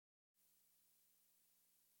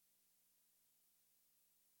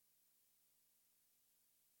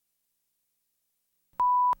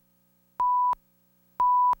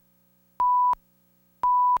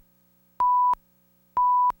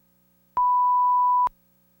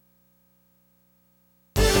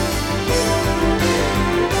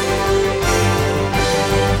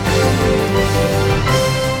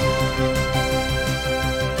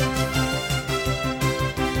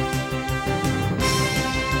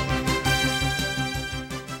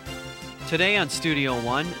Today on Studio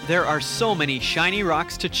One, there are so many shiny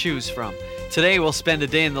rocks to choose from. Today we'll spend a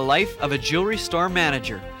day in the life of a jewelry store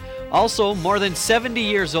manager. Also, more than 70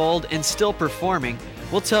 years old and still performing,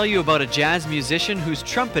 we'll tell you about a jazz musician whose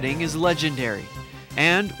trumpeting is legendary.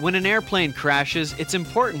 And when an airplane crashes, it's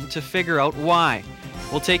important to figure out why.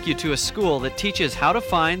 We'll take you to a school that teaches how to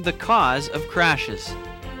find the cause of crashes.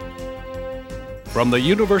 From the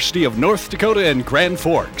University of North Dakota in Grand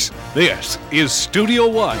Forks, this is Studio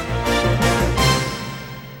One.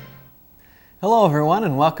 Hello everyone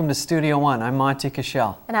and welcome to Studio One. I'm Monty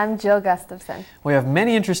Cashel. And I'm Jill Gustafson. We have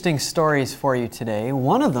many interesting stories for you today.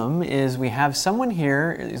 One of them is we have someone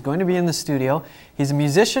here who's going to be in the studio. He's a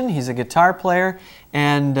musician, he's a guitar player,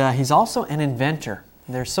 and he's also an inventor.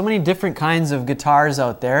 There's so many different kinds of guitars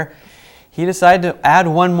out there. He decided to add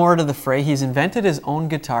one more to the fray. He's invented his own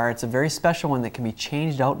guitar. It's a very special one that can be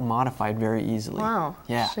changed out and modified very easily. Wow.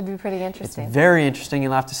 Yeah. Should be pretty interesting. It's very interesting.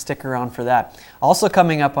 You'll have to stick around for that. Also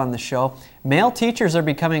coming up on the show, male teachers are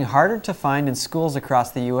becoming harder to find in schools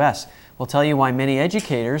across the U.S. We'll tell you why many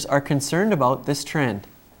educators are concerned about this trend.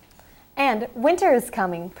 And winter is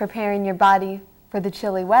coming. Preparing your body for the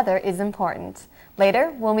chilly weather is important.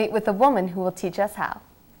 Later, we'll meet with a woman who will teach us how.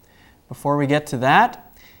 Before we get to that,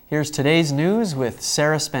 here's today's news with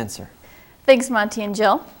Sarah Spencer. Thanks, Monty and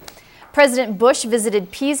Jill. President Bush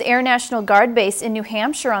visited Pease Air National Guard Base in New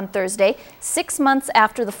Hampshire on Thursday, 6 months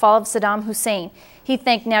after the fall of Saddam Hussein. He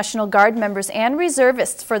thanked National Guard members and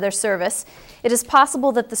reservists for their service. It is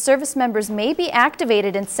possible that the service members may be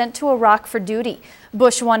activated and sent to Iraq for duty.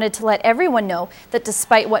 Bush wanted to let everyone know that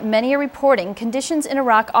despite what many are reporting, conditions in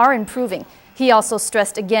Iraq are improving. He also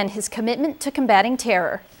stressed again his commitment to combating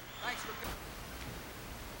terror.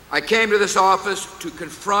 I came to this office to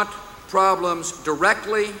confront problems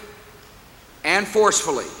directly and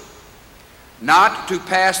forcefully, not to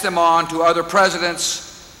pass them on to other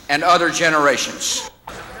presidents and other generations.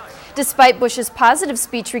 Despite Bush's positive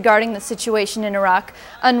speech regarding the situation in Iraq,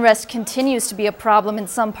 unrest continues to be a problem in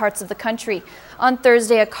some parts of the country. On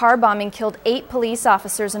Thursday, a car bombing killed 8 police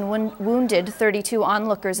officers and wounded 32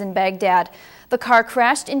 onlookers in Baghdad. The car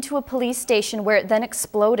crashed into a police station where it then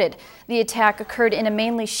exploded. The attack occurred in a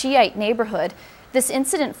mainly Shiite neighborhood. This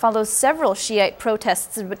incident follows several Shiite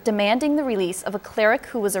protests demanding the release of a cleric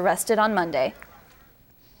who was arrested on Monday.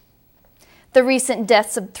 The recent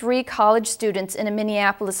deaths of 3 college students in a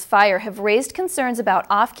Minneapolis fire have raised concerns about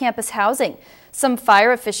off-campus housing. Some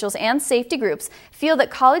fire officials and safety groups feel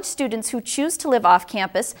that college students who choose to live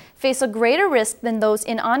off-campus face a greater risk than those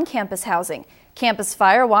in on-campus housing. Campus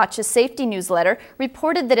Fire Watch's safety newsletter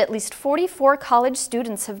reported that at least 44 college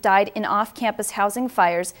students have died in off-campus housing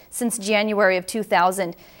fires since January of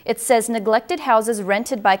 2000. It says neglected houses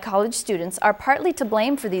rented by college students are partly to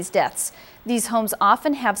blame for these deaths. These homes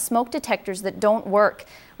often have smoke detectors that don't work.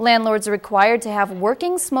 Landlords are required to have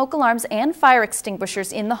working smoke alarms and fire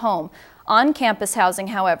extinguishers in the home. On-campus housing,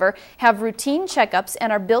 however, have routine checkups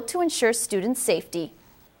and are built to ensure students' safety.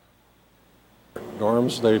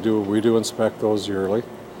 Dorms, we do inspect those yearly,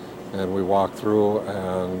 and we walk through,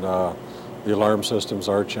 and the alarm systems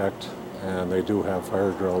are checked, and they do have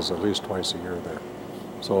fire drills at least twice a year there.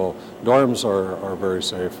 So dorms are very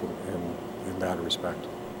safe in that respect.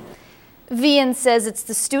 Vian says it's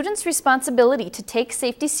the students' responsibility to take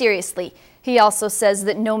safety seriously. He also says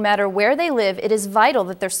that no matter where they live, it is vital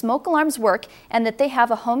that their smoke alarms work and that they have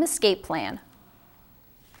a home escape plan.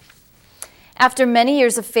 After many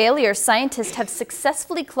years of failure, scientists have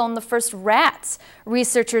successfully cloned the first rats.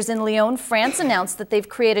 Researchers in Lyon, France announced that they've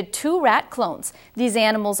created 2 rat clones. These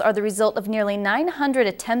animals are the result of nearly 900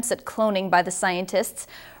 attempts at cloning by the scientists.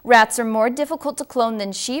 Rats are more difficult to clone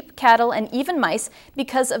than sheep, cattle, and even mice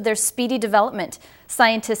because of their speedy development.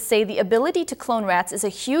 Scientists say the ability to clone rats is a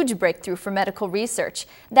huge breakthrough for medical research.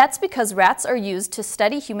 That's because rats are used to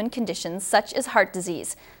study human conditions such as heart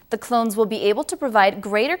disease. The clones will be able to provide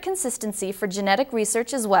greater consistency for genetic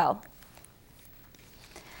research as well.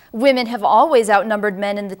 Women have always outnumbered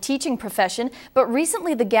men in the teaching profession, but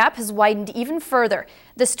recently the gap has widened even further.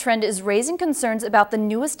 This trend is raising concerns about the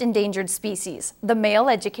newest endangered species, the male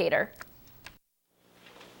educator.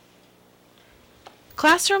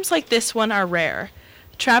 Classrooms like this one are rare.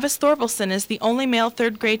 Travis Thorvaldson is the only male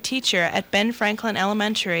 3rd grade teacher at Ben Franklin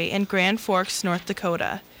Elementary in Grand Forks, North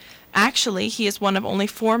Dakota. Actually, he is one of only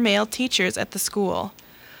 4 male teachers at the school.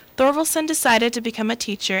 Thorvaldson decided to become a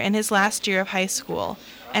teacher in his last year of high school,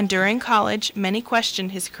 and during college, many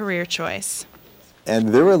questioned his career choice. And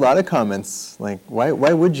there were a lot of comments like, why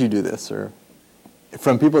would you do this? Or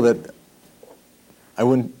from people that I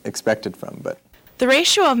wouldn't expect it from. But the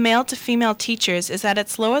ratio of male to female teachers is at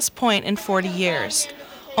its lowest point in 40 years.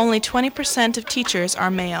 Only 20% of teachers are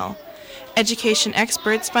male. Education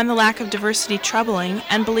experts find the lack of diversity troubling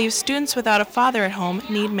and believe students without a father at home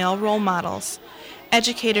need male role models.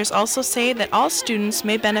 Educators also say that all students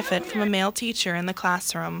may benefit from a male teacher in the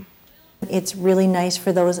classroom. It's really nice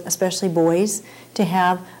for those, especially boys, to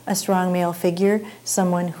have a strong male figure,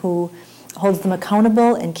 someone who holds them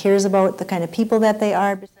accountable and cares about the kind of people that they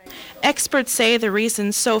are. Experts say the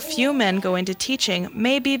reason so few men go into teaching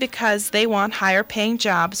may be because they want higher paying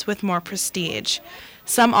jobs with more prestige.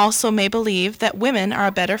 Some also may believe that women are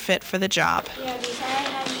a better fit for the job.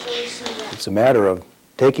 It's a matter of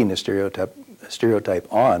taking the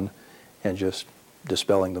stereotype on and just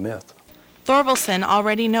dispelling the myth. Thorvaldsen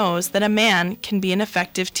already knows that a man can be an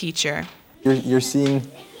effective teacher. You're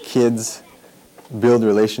seeing kids build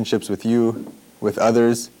relationships with you, with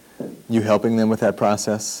others, you helping them with that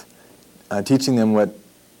process, teaching them what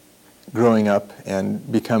growing up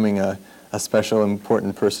and becoming a special,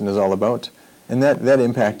 important person is all about. And that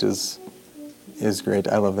impact is great.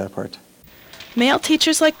 I love that part. Male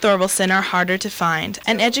teachers like Thorvaldsen are harder to find,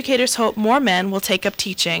 and educators hope more men will take up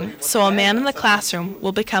teaching, so a man in the classroom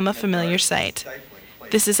will become a familiar sight.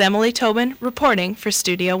 This is Emily Tobin reporting for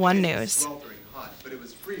Studio One News.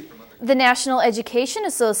 The National Education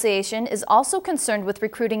Association is also concerned with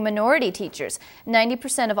recruiting minority teachers.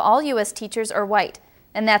 90% of all U.S. teachers are white.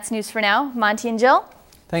 And that's news for now. Monty and Jill?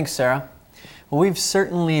 Thanks, Sarah. Well, we've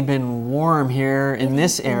certainly been warm here in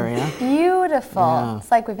this area. Beautiful. Yeah. It's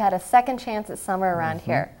like we've had a second chance at summer around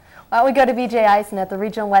here. Why don't we go to BJ Eisen at the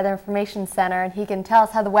Regional Weather Information Center, and he can tell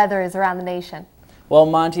us how the weather is around the nation. Well,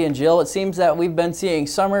 Monty and Jill, it seems that we've been seeing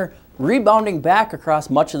summer rebounding back across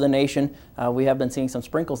much of the nation. We have been seeing some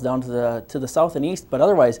sprinkles down to the south and east, but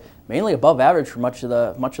otherwise mainly above average for much of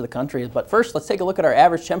the country. But first, let's take a look at our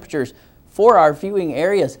average temperatures for our viewing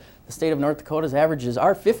areas. The state of North Dakota's averages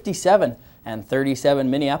are 57 and 37.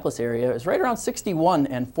 Minneapolis area is right around 61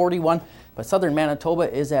 and 41, but southern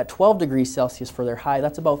Manitoba is at 12 degrees Celsius for their high.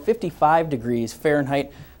 That's about 55 degrees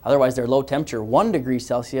Fahrenheit. Otherwise, their low temperature 1 degree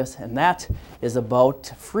Celsius, and that is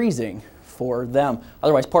about freezing for them.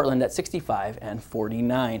 Otherwise, Portland at 65 and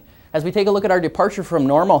 49. As we take a look at our departure from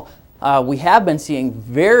normal, we have been seeing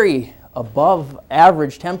very above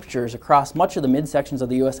average temperatures across much of the midsections of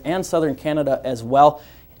the U.S. and southern Canada as well.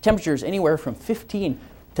 Temperatures anywhere from 15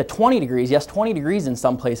 to 20 degrees, yes, 20 degrees in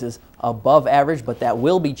some places above average, but that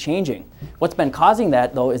will be changing. What's been causing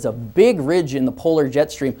that, though, is a big ridge in the polar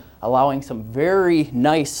jet stream, allowing some very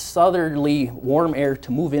nice southerly warm air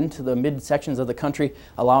to move into the midsections of the country,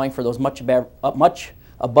 allowing for those much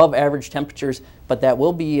above average temperatures, but that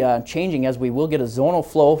will be changing as we will get a zonal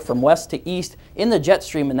flow from west to east in the jet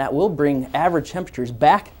stream, and that will bring average temperatures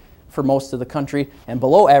back for most of the country and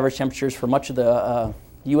below average temperatures for much of the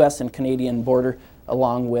U.S. and Canadian border,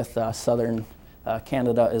 along with southern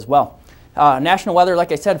Canada as well. National weather,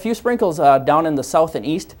 like I said, a few sprinkles down in the south and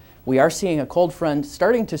east. We are seeing a cold front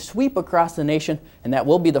starting to sweep across the nation, and that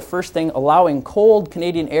will be the first thing allowing cold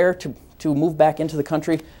Canadian air to move back into the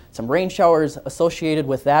country. Some rain showers associated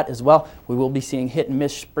with that as well. We will be seeing hit and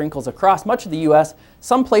miss sprinkles across much of the U.S.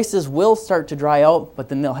 Some places will start to dry out, but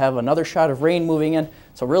then they'll have another shot of rain moving in.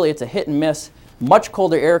 So really it's a hit and miss. Much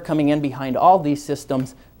colder air coming in behind all these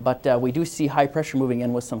systems, but we do see high pressure moving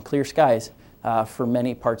in with some clear skies for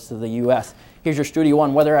many parts of the U.S. Here's your Studio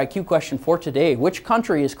One Weather IQ question for today. Which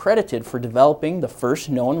country is credited for developing the first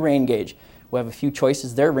known rain gauge? We have a few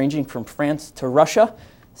choices there, ranging from France to Russia.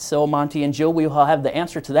 So Monty and Jill, we will have the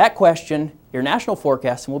answer to that question, your national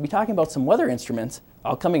forecast, and we'll be talking about some weather instruments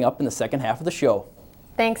all coming up in the second half of the show.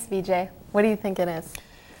 Thanks, BJ. What do you think it is?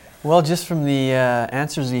 Well, just from the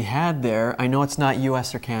answers he had there, I know it's not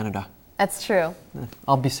U.S. or Canada. That's true.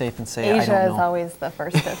 I'll be safe and say I don't know. Asia is always the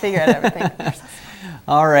first to figure out everything.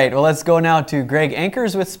 All right, well, let's go now to Greg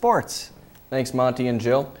Anchors with sports. Thanks, Monty and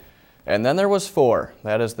Jill. And then there was 4.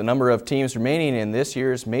 That is the number of teams remaining in this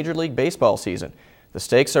year's Major League Baseball season. The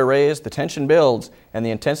stakes are raised, the tension builds, and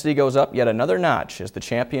the intensity goes up yet another notch as the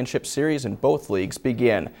championship series in both leagues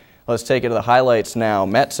begin. Let's take it to the highlights now.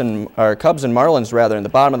 Cubs and Marlins in the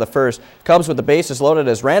bottom of the first. Cubs with the bases loaded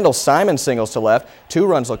as Randall Simon singles to left. 2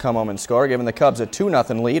 runs will come home and score, giving the Cubs a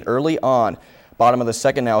 2-0 lead early on. Bottom of the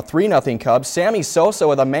second now, 3-0 Cubs. Sammy Sosa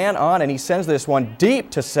with a man on, and he sends this one deep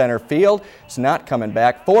to center field. It's not coming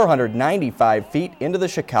back, 495 feet into the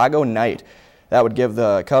Chicago night. That would give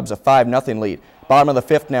the Cubs a 5-0 lead. Bottom of the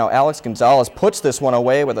fifth now, Alex Gonzalez puts this one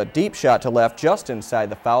away with a deep shot to left just inside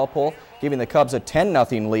the foul pole, giving the Cubs a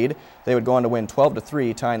 10-0 lead. They would go on to win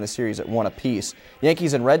 12-3, tying the series at 1 apiece.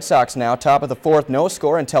 Yankees and Red Sox now, top of the fourth, no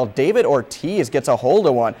score until David Ortiz gets a hold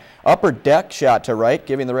of one. Upper deck shot to right,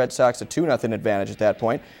 giving the Red Sox a 2-0 advantage at that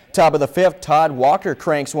point. Top of the fifth, Todd Walker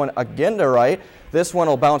cranks one again to right. This one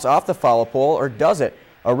will bounce off the foul pole, or does it?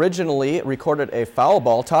 Originally recorded a foul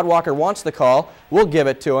ball. Todd Walker wants the call. We'll give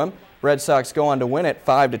it to him. Red Sox go on to win it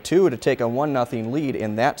 5-2 to take a 1-0 lead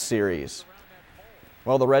in that series.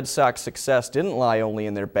 Well, the Red Sox success didn't lie only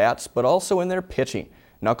in their bats, but also in their pitching.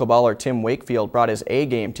 Knuckleballer Tim Wakefield brought his A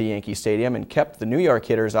game to Yankee Stadium and kept the New York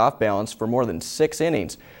hitters off balance for more than 6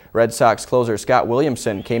 innings. Red Sox closer Scott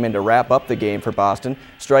Williamson came in to wrap up the game for Boston,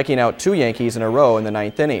 striking out 2 Yankees in a row in the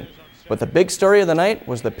 9th inning. But the big story of the night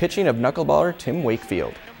was the pitching of knuckleballer Tim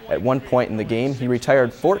Wakefield. At one point in the game, he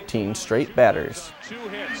retired 14 straight batters. 2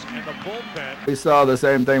 hits in the bullpen. We saw the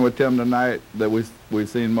same thing with Tim tonight that we've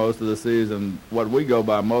seen most of the season. What we go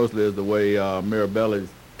by mostly is the way Mirabelli's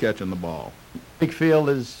catching the ball. Wakefield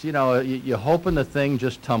is, you're hoping the thing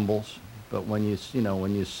just tumbles, but when you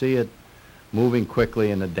see it moving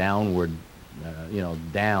quickly in a downward,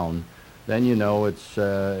 down, then it's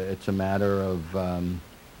a matter of,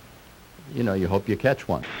 you hope you catch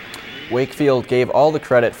one. Wakefield gave all the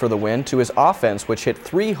credit for the win to his offense, which hit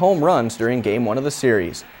 3 home runs during Game 1 of the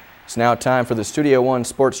series. It's now time for the Studio One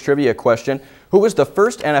Sports Trivia question. Who was the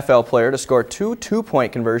first NFL player to score 2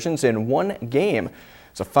 two-point conversions in one game?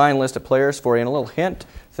 It's a fine list of players for you, and a little hint,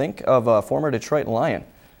 think of a former Detroit Lion.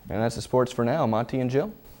 And that's the sports for now. Monty and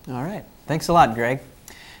Jill. All right. Thanks a lot, Greg.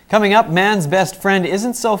 Coming up, man's best friend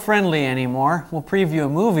isn't so friendly anymore. We'll preview a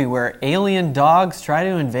movie where alien dogs try to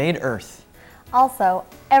invade Earth. Also,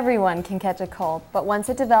 everyone can catch a cold, but once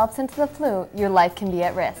it develops into the flu, your life can be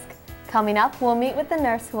at risk. Coming up, we'll meet with the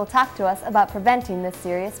nurse who will talk to us about preventing this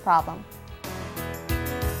serious problem.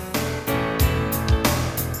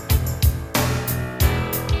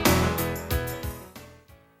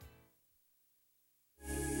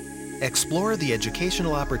 Explore the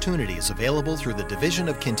educational opportunities available through the Division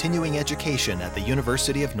of Continuing Education at the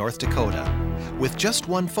University of North Dakota. With just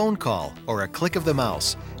one phone call or a click of the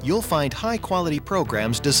mouse, you'll find high-quality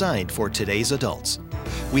programs designed for today's adults.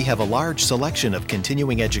 We have a large selection of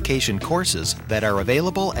continuing education courses that are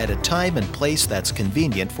available at a time and place that's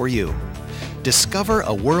convenient for you. Discover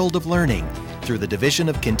a world of learning through the Division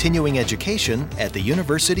of Continuing Education at the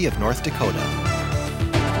University of North Dakota.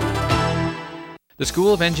 The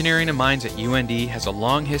School of Engineering and Mines at UND has a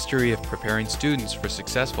long history of preparing students for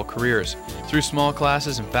successful careers. Through small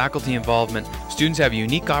classes and faculty involvement, students have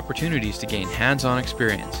unique opportunities to gain hands-on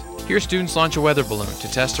experience. Here, students launch a weather balloon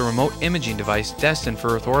to test a remote imaging device destined for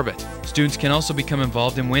Earth orbit. Students can also become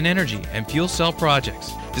involved in wind energy and fuel cell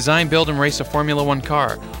projects, design, build, and race a Formula One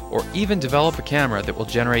car, or even develop a camera that will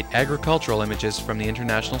generate agricultural images from the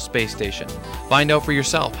International Space Station. Find out for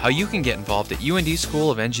yourself how you can get involved at UND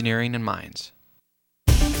School of Engineering and Mines.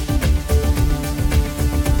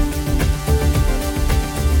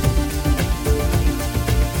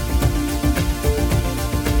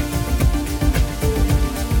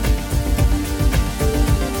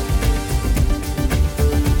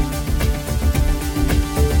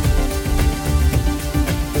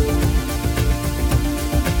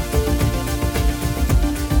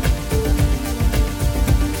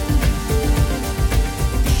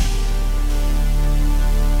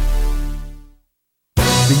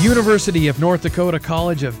 The University of North Dakota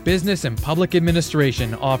College of Business and Public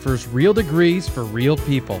Administration offers real degrees for real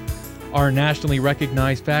people. Our nationally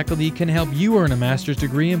recognized faculty can help you earn a master's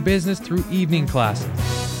degree in business through evening classes.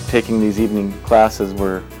 Taking these evening classes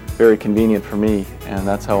were very convenient for me, and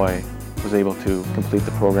that's how I was able to complete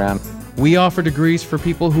the program. We offer degrees for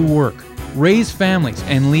people who work, raise families,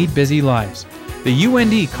 and lead busy lives. The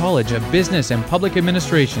UND College of Business and Public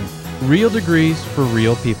Administration, real degrees for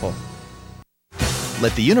real people.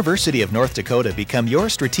 Let the University of North Dakota become your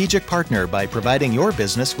strategic partner by providing your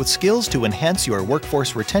business with skills to enhance your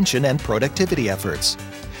workforce retention and productivity efforts.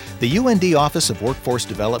 The UND Office of Workforce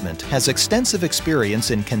Development has extensive experience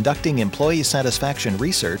in conducting employee satisfaction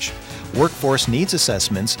research, workforce needs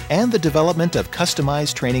assessments, and the development of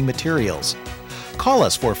customized training materials. Call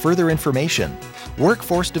us for further information.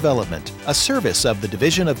 Workforce Development, a service of the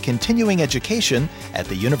Division of Continuing Education at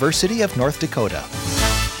the University of North Dakota.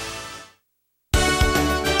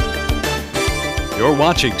 You're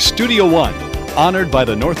watching Studio One, honored by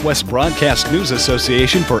the Northwest Broadcast News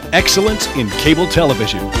Association for excellence in cable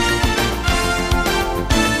television.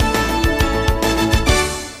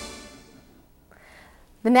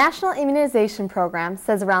 The National Immunization Program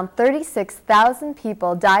says around 36,000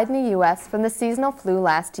 people died in the U.S. from the seasonal flu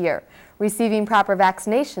last year. Receiving proper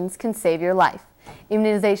vaccinations can save your life.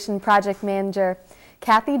 Immunization Project Manager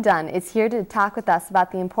Kathy Dunn is here to talk with us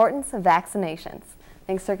about the importance of vaccinations.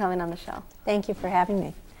 Thanks for coming on the show. Thank you for having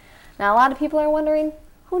me. Now, a lot of people are wondering,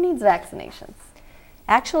 who needs vaccinations?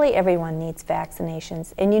 Actually, everyone needs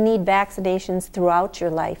vaccinations, and you need vaccinations throughout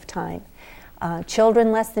your lifetime.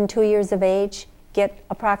 Children less than 2 years of age get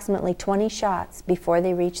approximately 20 shots before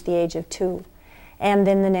they reach the age of 2. And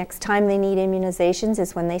then the next time they need immunizations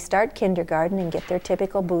is when they start kindergarten and get their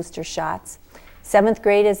typical booster shots. 7th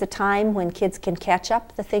grade is a time when kids can catch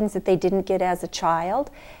up the things that they didn't get as a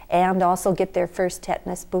child and also get their first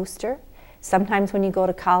tetanus booster. Sometimes when you go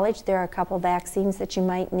to college, there are a couple vaccines that you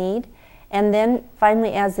might need. And then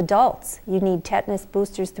finally, as adults, you need tetanus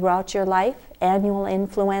boosters throughout your life, annual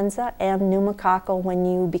influenza, and pneumococcal when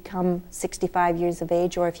you become 65 years of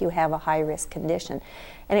age or if you have a high-risk condition.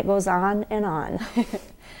 And it goes on and on.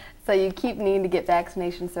 So you keep needing to get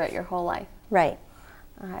vaccinations throughout your whole life? Right.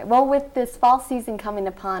 All right. Well, with this fall season coming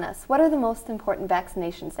upon us, what are the most important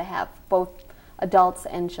vaccinations to have, both adults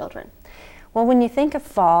and children? Well, when you think of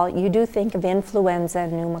fall, you do think of influenza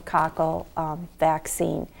and pneumococcal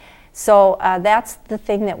vaccine. So that's the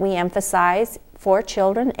thing that we emphasize for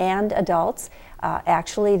children and adults.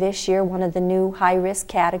 Actually, this year, one of the new high-risk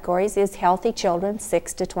categories is healthy children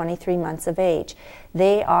 6 to 23 months of age.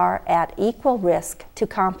 They are at equal risk to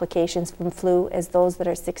complications from flu as those that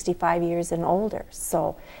are 65 years and older.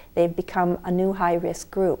 So they've become a new high-risk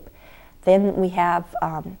group. Then we have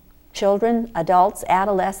children, adults,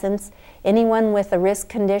 adolescents, anyone with a risk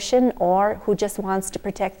condition or who just wants to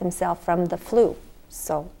protect themselves from the flu.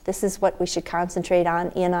 So this is what we should concentrate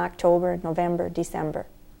on in October, November, December.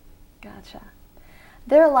 Gotcha.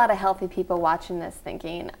 There are a lot of healthy people watching this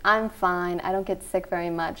thinking, I'm fine, I don't get sick very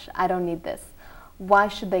much, I don't need this. Why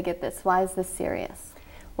should they get this? Why is this serious?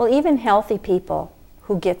 Well, even healthy people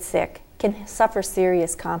who get sick can suffer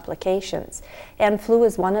serious complications. And flu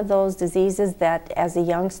is one of those diseases that as a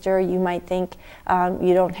youngster you might think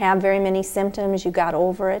you don't have very many symptoms, you got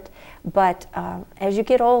over it, but as you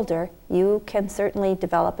get older you can certainly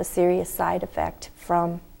develop a serious side effect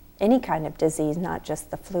from any kind of disease, not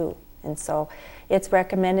just the flu. And so it's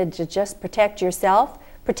recommended to just protect yourself,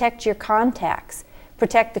 protect your contacts,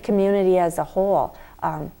 protect the community as a whole,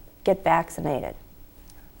 get vaccinated.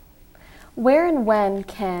 Where and when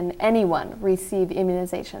can anyone receive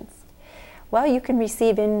immunizations? Well, you can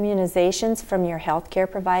receive immunizations from your healthcare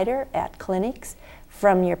provider at clinics,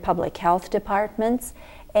 from your public health departments,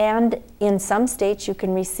 and in some states you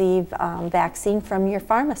can receive vaccine from your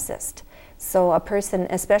pharmacist. So a person,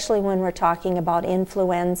 especially when we're talking about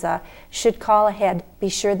influenza, should call ahead, be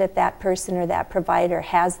sure that that person or that provider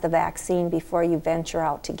has the vaccine before you venture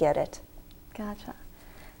out to get it. Gotcha.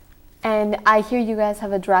 And I hear you guys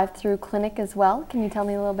have a drive-through clinic as well. Can you tell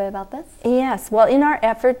me a little bit about this? Yes. Well, in our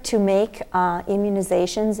effort to make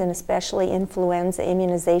immunizations and especially influenza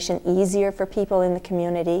immunization easier for people in the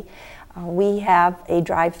community, we have a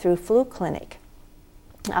drive-through flu clinic.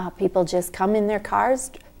 People just come in their cars,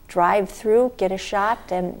 drive through, get a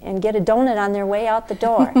shot, and get a donut on their way out the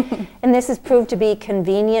door. And this has proved to be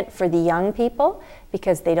convenient for the young people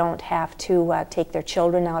because they don't have to take their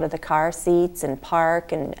children out of the car seats and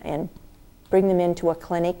park and bring them into a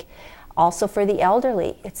clinic. Also for the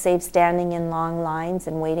elderly, it saves standing in long lines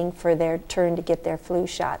and waiting for their turn to get their flu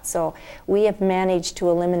shot. So we have managed to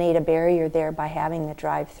eliminate a barrier there by having the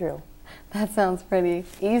drive-through. That sounds pretty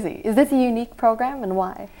easy. Is this a unique program and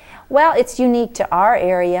why? Well, it's unique to our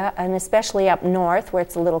area and especially up north where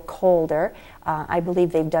it's a little colder. I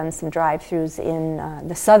believe they've done some drive-throughs in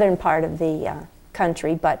the southern part of the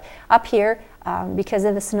country, but up here, because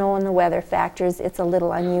of the snow and the weather factors, it's a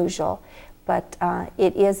little unusual. But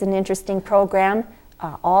it is an interesting program.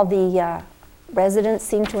 All the residents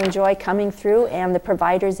seem to enjoy coming through and the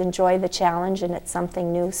providers enjoy the challenge, and it's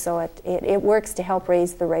something new, so it works to help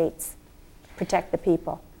raise the rates, protect the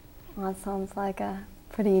people. Well, that sounds like a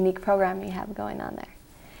pretty unique program you have going on there.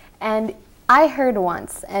 And I heard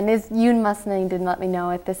once, and you must know, you didn't let me know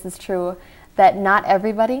if this is true, that not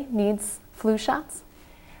everybody needs flu shots?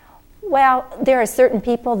 Well, there are certain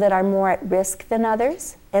people that are more at risk than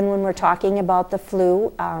others, and when we're talking about the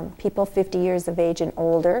flu, people 50 years of age and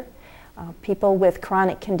older, people with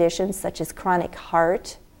chronic conditions such as chronic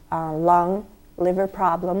heart, lung, liver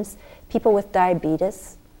problems, people with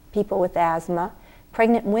diabetes, people with asthma,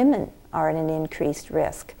 pregnant women are at an increased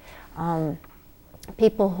risk.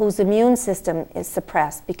 People whose immune system is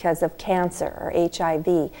suppressed because of cancer or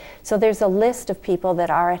HIV. So there's a list of people that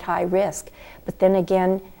are at high risk. But then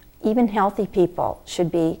again, even healthy people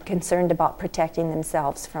should be concerned about protecting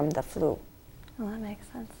themselves from the flu. Well, that makes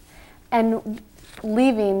sense. And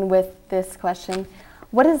leaving with this question,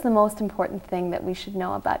 what is the most important thing that we should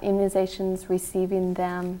know about immunizations, receiving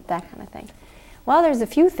them, that kind of thing? Well, there's a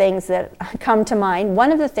few things that come to mind.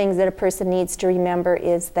 One of the things that a person needs to remember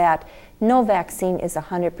is that no vaccine is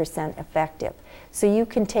 100% effective. So you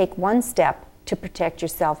can take one step to protect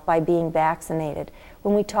yourself by being vaccinated.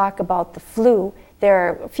 When we talk about the flu, there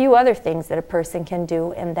are a few other things that a person can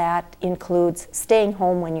do, and that includes staying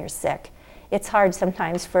home when you're sick. It's hard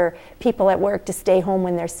sometimes for people at work to stay home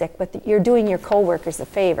when they're sick, but you're doing your coworkers a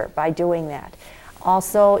favor by doing that.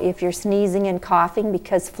 Also, if you're sneezing and coughing,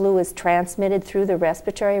 because flu is transmitted through the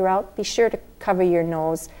respiratory route, be sure to cover your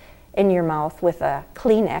nose and your mouth with a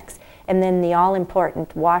Kleenex, and then the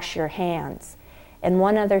all-important wash your hands. And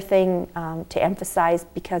one other thing to emphasize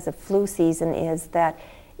because of flu season is that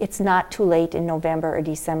it's not too late in November or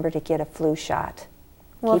December to get a flu shot.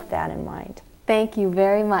 Well, keep that in mind. Thank you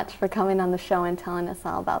very much for coming on the show and telling us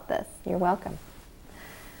all about this. You're welcome.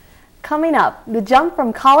 Coming up, the jump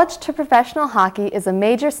from college to professional hockey is a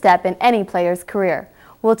major step in any player's career.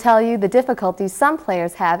 We'll tell you the difficulties some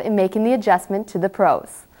players have in making the adjustment to the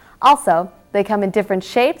pros. Also, they come in different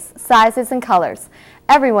shapes, sizes, and colors.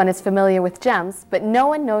 Everyone is familiar with gems, but no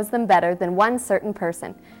one knows them better than one certain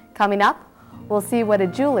person. Coming up, we'll see what a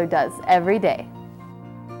jeweler does every day.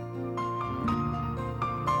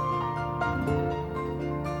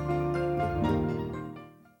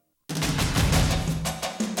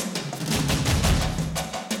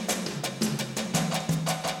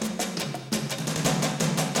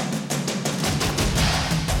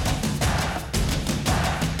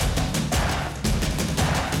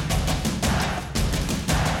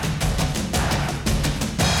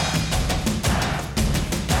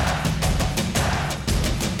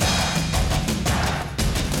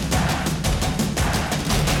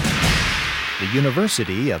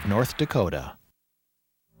 University of North Dakota.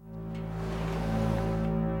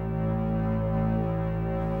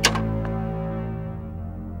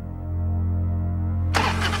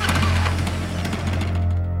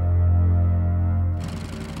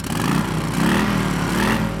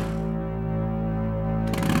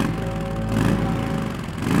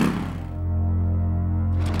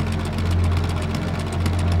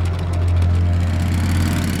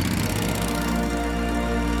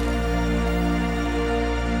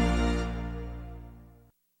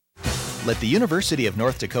 Let the University of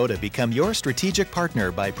North Dakota become your strategic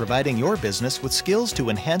partner by providing your business with skills to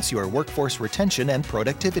enhance your workforce retention and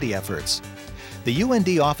productivity efforts. The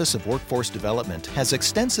UND Office of Workforce Development has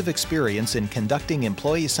extensive experience in conducting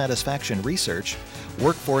employee satisfaction research,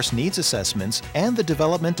 workforce needs assessments, and the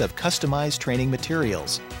development of customized training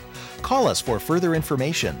materials. Call us for further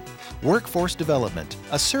information. Workforce Development,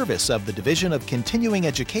 a service of the Division of Continuing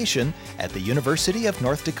Education at the University of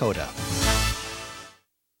North Dakota.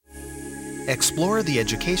 Explore the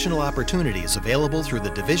educational opportunities available through the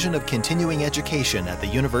Division of Continuing Education at the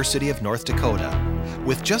University of North Dakota.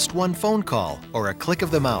 With just one phone call or a click of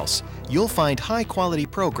the mouse, you'll find high-quality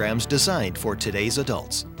programs designed for today's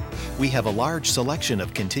adults. We have a large selection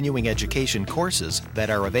of continuing education courses that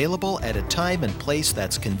are available at a time and place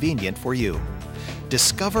that's convenient for you.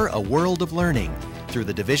 Discover a world of learning through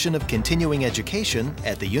the Division of Continuing Education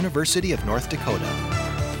at the University of North Dakota.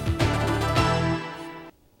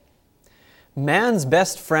 Man's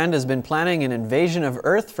best friend has been planning an invasion of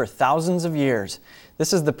Earth for thousands of years.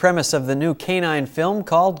 This is the premise of the new canine film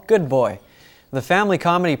called Good Boy. The family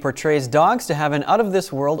comedy portrays dogs to have an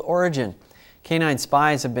out-of-this-world origin. Canine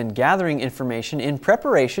spies have been gathering information in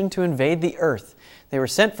preparation to invade the Earth. They were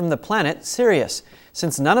sent from the planet Sirius.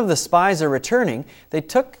 Since none of the spies are returning, they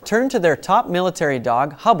turned to their top military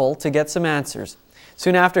dog, Hubble, to get some answers.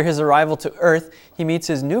 Soon after his arrival to Earth, he meets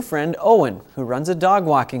his new friend, Owen, who runs a dog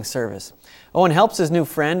walking service. Owen helps his new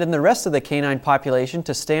friend and the rest of the canine population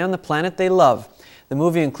to stay on the planet they love. The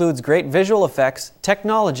movie includes great visual effects,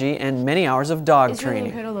 technology, and many hours of dog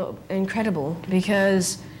training. Really incredible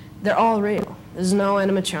because they're all real. There's no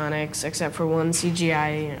animatronics except for one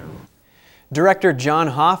CGI, Director John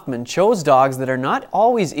Hoffman chose dogs that are not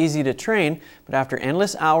always easy to train, but after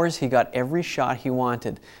endless hours, he got every shot he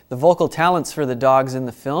wanted. The vocal talents for the dogs in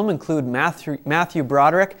the film include Matthew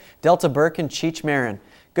Broderick, Delta Burke, and Cheech Marin.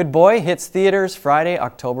 Good Boy hits theaters Friday,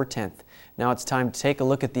 October 10th. Now it's time to take a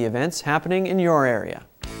look at the events happening in your area.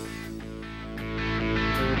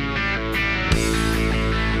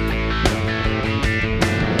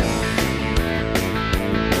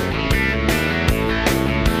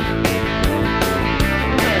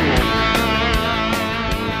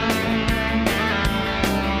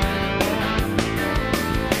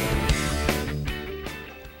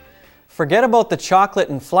 Forget about the chocolate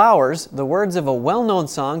and flowers. The words of a well-known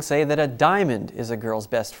song say that a diamond is a girl's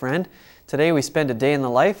best friend. Today we spend a day in the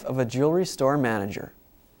life of a jewelry store manager.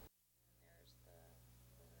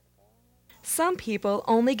 Some people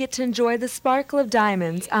only get to enjoy the sparkle of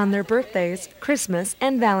diamonds on their birthdays, Christmas,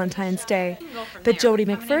 and Valentine's Day. But Jody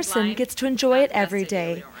McPherson gets to enjoy it every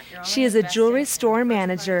day. She is a jewelry store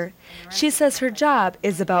manager. She says her job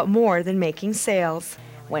is about more than making sales.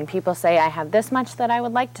 When people say, I have this much that I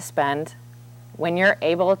would like to spend, when you're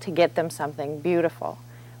able to get them something beautiful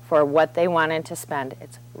for what they wanted to spend,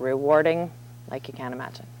 it's rewarding like you can't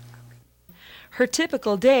imagine. Her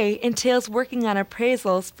typical day entails working on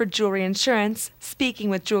appraisals for jewelry insurance, speaking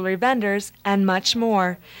with jewelry vendors, and much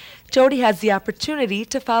more. Jody has the opportunity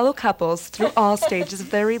to follow couples through all stages of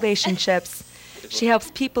their relationships. She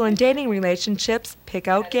helps people in dating relationships pick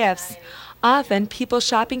out gifts. Often, people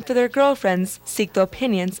shopping for their girlfriends seek the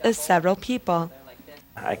opinions of several people.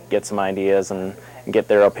 I get some ideas and get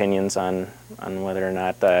their opinions on whether or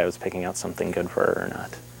not I was picking out something good for her or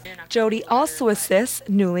not. Jody also assists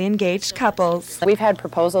newly engaged couples. We've had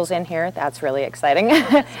proposals in here, that's really exciting.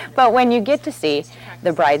 But when you get to see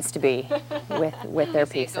the brides-to-be with their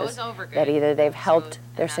pieces, that either they've helped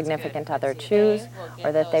their significant other choose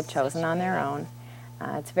or that they've chosen on their own,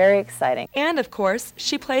 it's very exciting. And of course,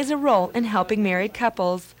 she plays a role in helping married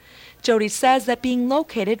couples. Jody says that being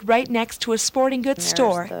located right next to a sporting goods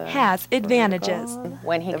store has advantages.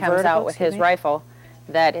 When he comes out with his rifle,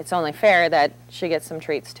 that it's only fair that she gets some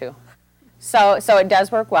treats too. So it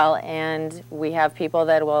does work well, and we have people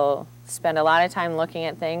that will spend a lot of time looking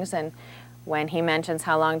at things, and when he mentions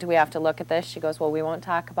how long do we have to look at this, she goes, well, we won't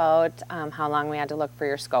talk about how long we had to look for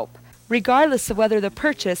your scope. Regardless of whether the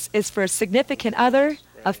purchase is for a significant other,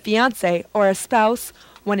 a fiancé, or a spouse,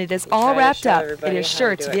 when it is all wrapped up, it is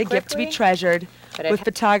sure to be a gift to be treasured. With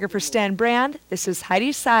photographer Stan Brand, this is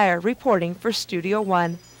Heidi Sire reporting for Studio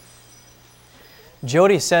One.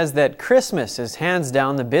 Jody says that Christmas is hands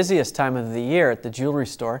down the busiest time of the year at the jewelry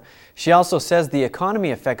store. She also says the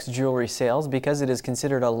economy affects jewelry sales because it is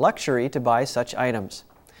considered a luxury to buy such items.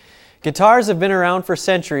 Guitars have been around for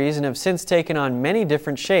centuries and have since taken on many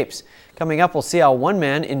different shapes. Coming up, we'll see how one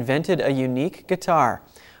man invented a unique guitar.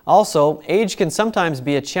 Also, age can sometimes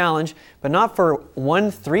be a challenge, but not for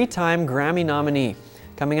one 3-time Grammy nominee.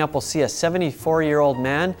 Coming up, we'll see a 74-year-old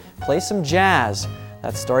man play some jazz.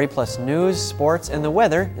 That story plus news, sports, and the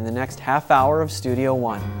weather in the next half hour of Studio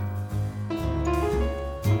One.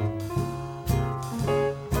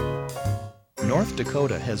 North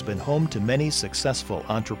Dakota has been home to many successful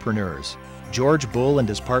entrepreneurs. George Bull and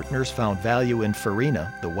his partners found value in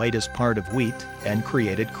farina, the whitest part of wheat, and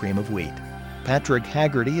created cream of wheat. Patrick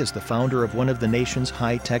Haggerty is the founder of one of the nation's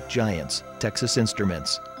high-tech giants, Texas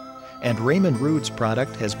Instruments. And Raymond Rood's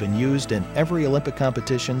product has been used in every Olympic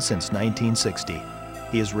competition since 1960.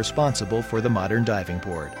 He is responsible for the modern diving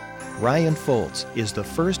board. Ryan Foltz is the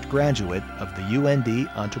first graduate of the UND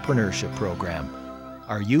Entrepreneurship Program.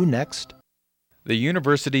 Are you next? The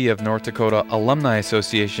University of North Dakota Alumni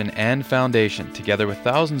Association and Foundation, together with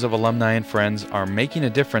thousands of alumni and friends, are making a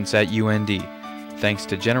difference at UND. Thanks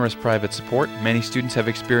to generous private support, many students have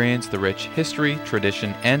experienced the rich history,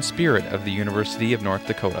 tradition, and spirit of the University of North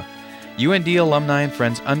Dakota. UND alumni and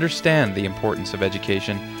friends understand the importance of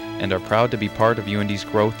education and are proud to be part of UND's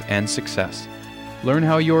growth and success. Learn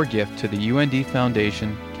how your gift to the UND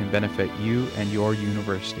Foundation can benefit you and your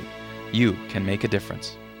university. You can make a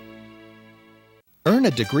difference. Earn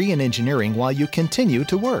a degree in engineering while you continue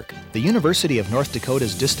to work. The University of North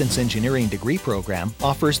Dakota's Distance Engineering Degree Program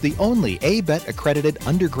offers the only ABET accredited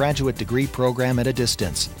undergraduate degree program at a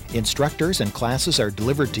distance. Instructors and classes are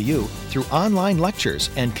delivered to you through online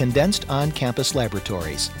lectures and condensed on-campus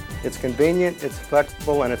laboratories. It's convenient, it's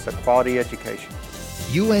flexible, and it's a quality education.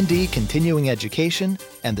 UND Continuing Education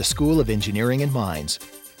and the School of Engineering and Mines,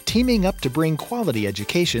 teaming up to bring quality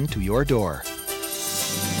education to your door.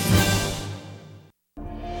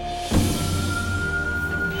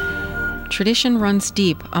 Tradition runs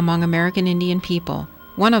deep among American Indian people.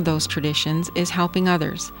 One of those traditions is helping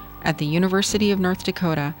others. At the University of North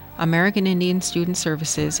Dakota, American Indian Student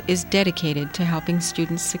Services is dedicated to helping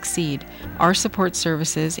students succeed. Our support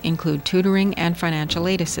services include tutoring and financial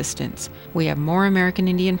aid assistance. We have more American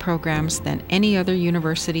Indian programs than any other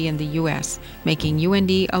university in the U.S., making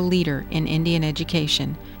UND a leader in Indian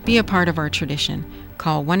education. Be a part of our tradition.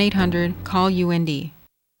 Call 1-800-CALL-UND.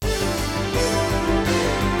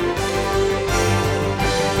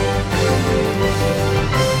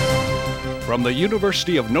 From the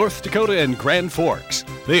University of North Dakota in Grand Forks,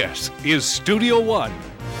 this is Studio One.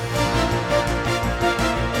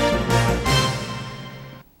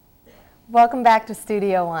 Welcome back to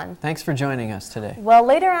Studio One. Thanks for joining us today. Well,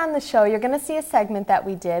 later on in the show, you're going to see a segment that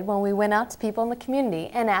we did when we went out to people in the community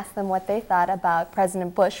and asked them what they thought about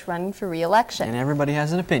President Bush running for re-election. And everybody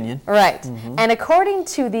has an opinion. Right. And according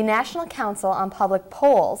to the National Council on Public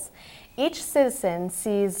Polls, each citizen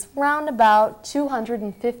sees round about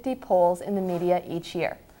 250 polls in the media each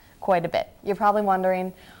year. Quite a bit. You're probably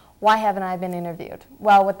wondering, why haven't I been interviewed?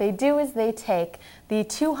 Well, what they do is they take the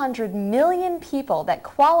 200 million people that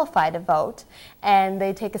qualify to vote, and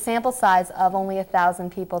they take a sample size of only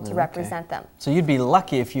 1,000 people to represent them. So you'd be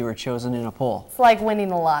lucky if you were chosen in a poll. It's like winning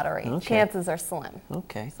the lottery. Okay. Chances are slim.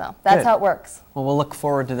 Okay. So that's how it works. Well, we'll look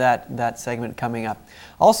forward to that segment coming up.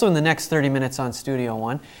 Also in the next 30 minutes on Studio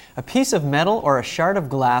One, a piece of metal or a shard of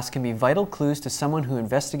glass can be vital clues to someone who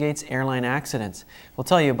investigates airline accidents. We'll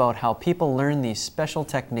tell you about how people learn these special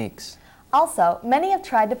techniques. Also, many have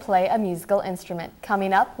tried to play a musical instrument.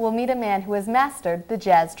 Coming up, we'll meet a man who has mastered the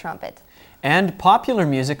jazz trumpet. And popular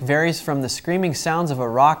music varies from the screaming sounds of a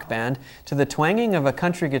rock band to the twanging of a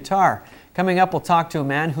country guitar. Coming up, we'll talk to a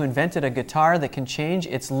man who invented a guitar that can change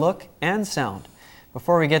its look and sound.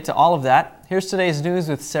 Before we get to all of that, here's today's news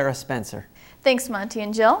with Sarah Spencer. Thanks, Monty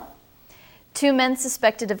and Jill. 2 men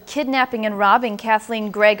suspected of kidnapping and robbing Kathleen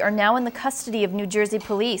Gregg are now in the custody of New Jersey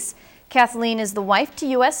police. Kathleen is the wife to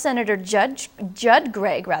U.S. Senator Judd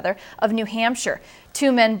Gregg, of New Hampshire.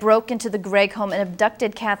 2 men broke into the Gregg home and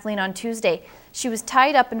abducted Kathleen on Tuesday. She was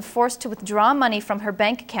tied up and forced to withdraw money from her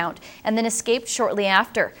bank account and then escaped shortly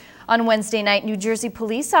after. On Wednesday night, New Jersey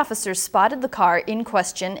police officers spotted the car in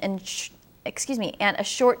question and a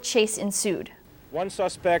short chase ensued. One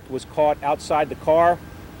suspect was caught outside the car.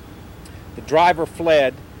 The driver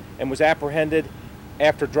fled and was apprehended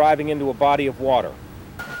after driving into a body of water.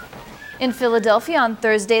 In Philadelphia on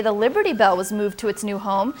Thursday, the Liberty Bell was moved to its new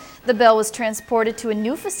home. The Bell was transported to a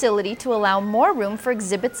new facility to allow more room for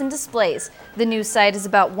exhibits and displays. The new site is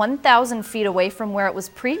about 1,000 feet away from where it was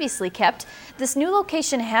previously kept. This new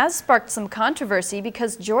location has sparked some controversy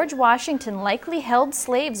because George Washington likely held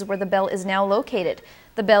slaves where the Bell is now located.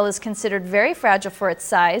 The Bell is considered very fragile for its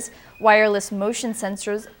size. Wireless motion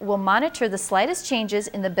sensors will monitor the slightest changes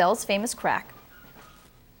in the Bell's famous crack.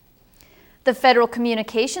 The Federal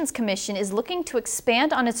Communications Commission is looking to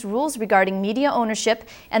expand on its rules regarding media ownership,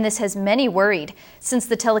 and this has many worried. Since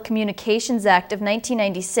the Telecommunications Act of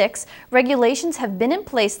 1996, regulations have been in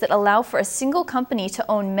place that allow for a single company to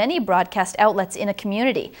own many broadcast outlets in a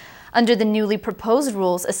community. Under the newly proposed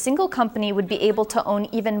rules, a single company would be able to own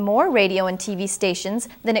even more radio and TV stations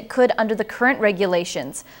than it could under the current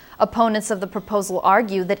regulations. Opponents of the proposal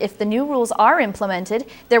argue that if the new rules are implemented,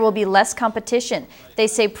 there will be less competition. They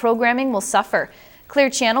say programming will suffer. Clear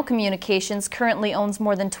Channel Communications currently owns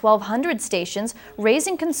more than 1,200 stations,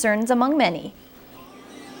 raising concerns among many.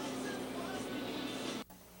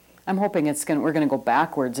 I'm hoping we're going to go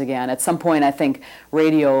backwards again. At some point, I think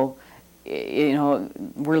radio,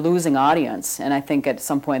 we're losing audience, and I think at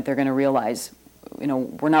some point they're going to realize,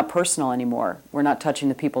 we're not personal anymore. We're not touching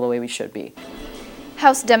the people the way we should be.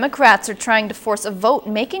 House Democrats are trying to force a vote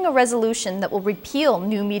making a resolution that will repeal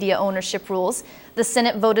new media ownership rules. The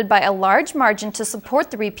Senate voted by a large margin to support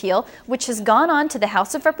the repeal, which has gone on to the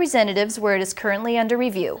House of Representatives, where it is currently under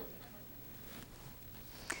review.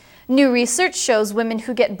 New research shows women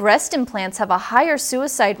who get breast implants have a higher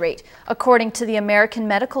suicide rate. According to the American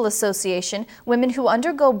Medical Association, women who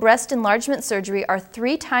undergo breast enlargement surgery are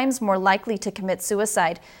 3 times more likely to commit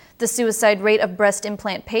suicide. The suicide rate of breast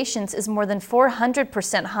implant patients is more than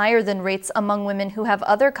 400% higher than rates among women who have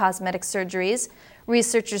other cosmetic surgeries.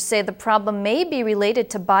 Researchers say the problem may be related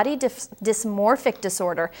to body dysmorphic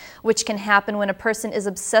disorder, which can happen when a person is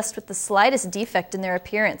obsessed with the slightest defect in their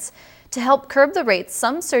appearance. To help curb the rates,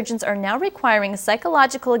 some surgeons are now requiring a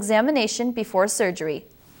psychological examination before surgery.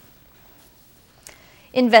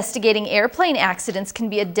 Investigating airplane accidents can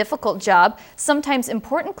be a difficult job. Sometimes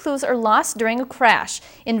important clues are lost during a crash.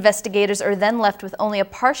 Investigators are then left with only a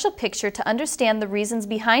partial picture to understand the reasons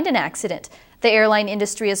behind an accident. The airline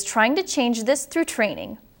industry is trying to change this through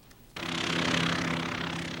training.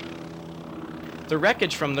 The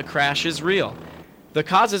wreckage from the crash is real. The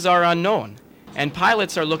causes are unknown, and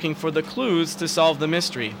pilots are looking for the clues to solve the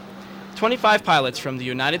mystery. 25 pilots from the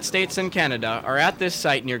United States and Canada are at this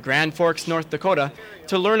site near Grand Forks, North Dakota,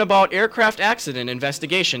 to learn about aircraft accident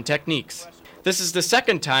investigation techniques. This is the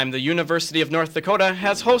second time the University of North Dakota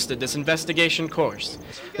has hosted this investigation course.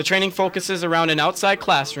 The training focuses around an outside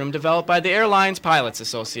classroom developed by the Airlines Pilots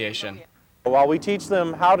Association. While we teach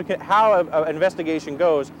them how an investigation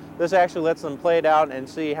goes, this actually lets them play it out and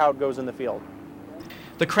see how it goes in the field.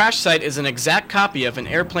 The crash site is an exact copy of an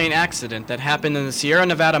airplane accident that happened in the Sierra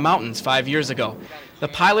Nevada mountains 5 years ago. The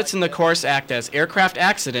pilots in the course act as aircraft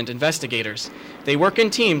accident investigators. They work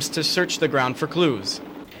in teams to search the ground for clues.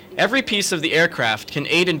 Every piece of the aircraft can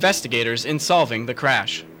aid investigators in solving the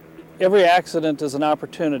crash. Every accident is an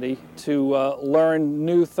opportunity to learn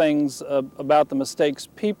new things about the mistakes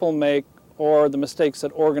people make or the mistakes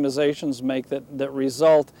that organizations make that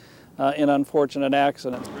result in unfortunate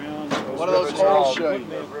accidents. One of those holes showing.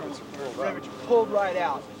 Rivets pulled right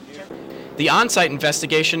out. The on-site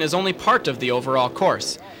investigation is only part of the overall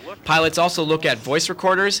course. Pilots also look at voice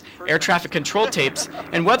recorders, air traffic control tapes,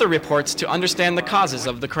 and weather reports to understand the causes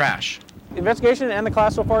of the crash. The investigation and the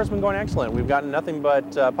class so far has been going excellent. We've gotten nothing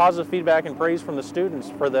but positive feedback and praise from the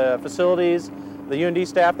students for the facilities, the UND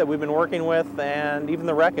staff that we've been working with, and even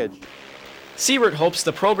the wreckage. Siebert hopes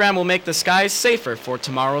the program will make the skies safer for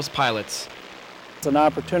tomorrow's pilots. It's an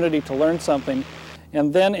opportunity to learn something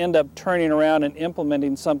and then end up turning around and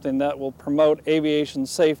implementing something that will promote aviation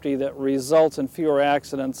safety that results in fewer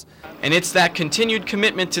accidents. And it's that continued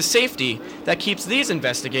commitment to safety that keeps these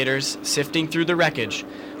investigators sifting through the wreckage.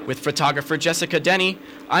 With photographer Jessica Denny,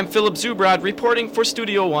 I'm Philip Zubrod reporting for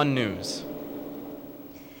Studio One News.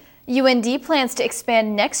 UND plans to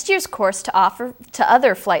expand next year's course to offer to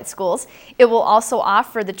other flight schools. It will also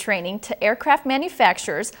offer the training to aircraft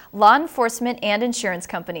manufacturers, law enforcement, and insurance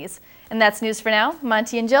companies. And that's news for now.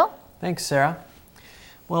 Monty and Jill? Thanks, Sarah.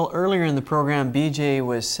 Well, earlier in the program, BJ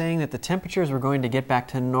was saying that the temperatures were going to get back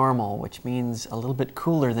to normal, which means a little bit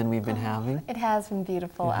cooler than we've been having. It has been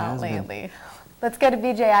beautiful out lately. Let's go to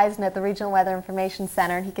BJ Eisen at the Regional Weather Information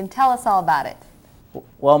Center, and he can tell us all about it.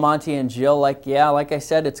 Well, Monty and Jill, like I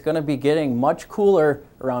said, it's going to be getting much cooler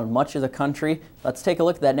around much of the country. Let's take a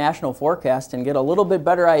look at that national forecast and get a little bit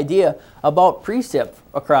better idea about precip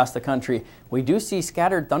across the country. We do see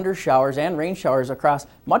scattered thunder showers and rain showers across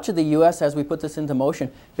much of the U.S. as we put this into motion.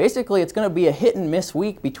 Basically, it's going to be a hit and miss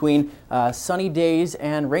week between sunny days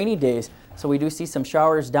and rainy days. So we do see some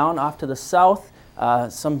showers down off to the south.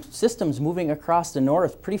 Some systems moving across the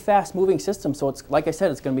north, pretty fast moving systems. So it's, like I said,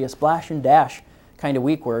 it's going to be a splash and dash kind of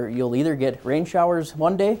week where you'll either get rain showers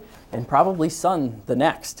one day and probably sun the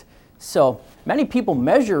next. So many people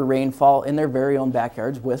measure rainfall in their very own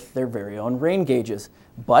backyards with their very own rain gauges,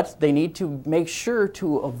 but they need to make sure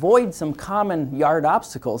to avoid some common yard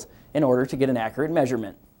obstacles in order to get an accurate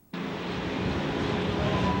measurement.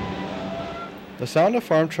 The sound of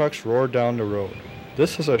farm trucks roar down the road.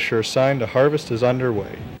 This is a sure sign the harvest is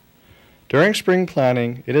underway. During spring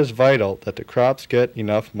planting, it is vital that the crops get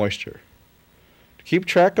enough moisture. To keep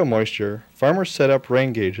track of moisture, farmers set up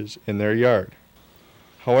rain gauges in their yard.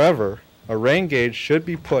 However, a rain gauge should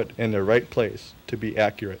be put in the right place to be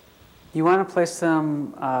accurate. You want to place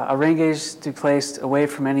them, a rain gauge to be placed away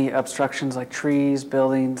from any obstructions like trees,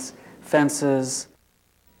 buildings, fences.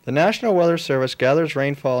 The National Weather Service gathers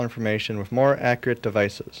rainfall information with more accurate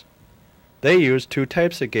devices. They use two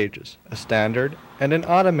types of gauges, a standard and an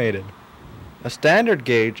automated. A standard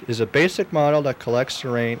gauge is a basic model that collects the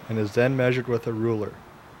rain and is then measured with a ruler.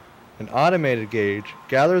 An automated gauge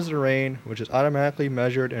gathers the rain, which is automatically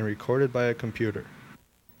measured and recorded by a computer.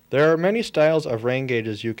 There are many styles of rain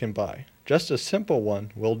gauges you can buy. Just a simple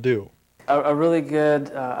one will do. A really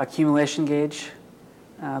good accumulation gauge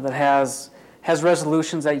that has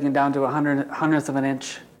resolutions that you can down to a hundredth of an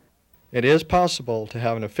inch. It is possible to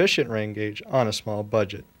have an efficient rain gauge on a small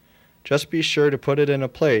budget. Just be sure to put it in a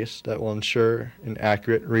place that will ensure an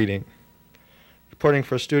accurate reading. Reporting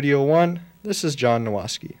for Studio One, this is John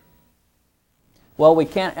Nowaski. Well, we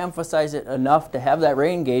can't emphasize it enough to have that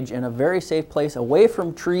rain gauge in a very safe place away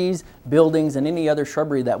from trees, buildings, and any other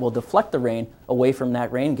shrubbery that will deflect the rain away from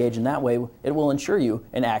that rain gauge, and that way it will ensure you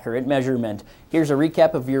an accurate measurement. Here's a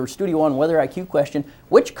recap of your Studio One Weather IQ question.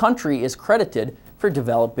 Which country is credited for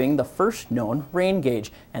developing the first known rain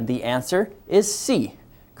gauge? And the answer is C,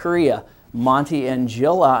 Korea. Monty and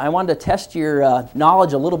Jill, I wanted to test your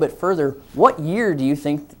knowledge a little bit further. What year do you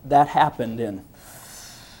think that happened in?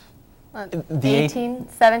 The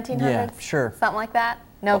 1700s? Yeah, sure. Something like that?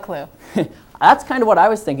 No clue. That's kind of what I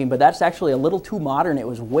was thinking, but that's actually a little too modern. It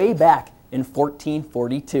was way back in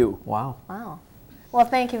 1442. Wow. Wow. Well,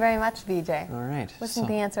 thank you very much, VJ. All right. Wasn't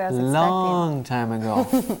the answer I was Long time ago.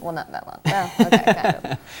 Well, not that long. Oh, okay, kind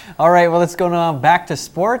of. All right, well, let's go now back to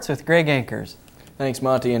sports with Greg Ankers. Thanks,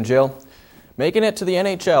 Monty and Jill. Making it to the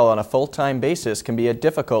NHL on a full-time basis can be a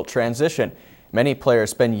difficult transition. Many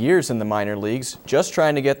players spend years in the minor leagues just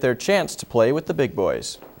trying to get their chance to play with the big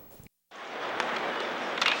boys.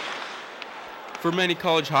 For many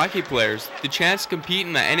college hockey players, the chance to compete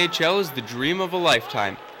in the NHL is the dream of a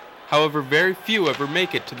lifetime. However, very few ever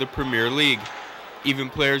make it to the Premier League. Even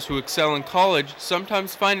players who excel in college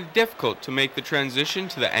sometimes find it difficult to make the transition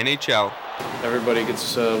to the NHL. Everybody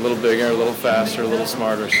gets a little bigger, a little faster, a little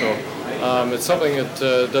smarter, so it's something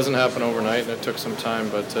that doesn't happen overnight, and it took some time,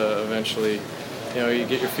 but eventually, you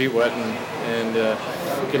get your feet wet and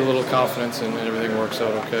get a little confidence, and everything works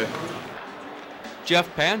out okay.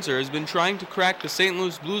 Jeff Panzer has been trying to crack the St.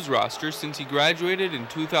 Louis Blues roster since he graduated in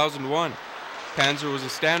 2001. Panzer was a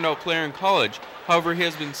standout player in college, however he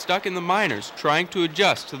has been stuck in the minors trying to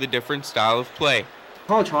adjust to the different style of play.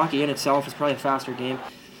 College hockey in itself is probably a faster game,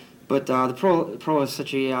 but the pro is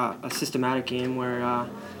such a systematic game where,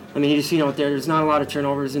 you just there's not a lot of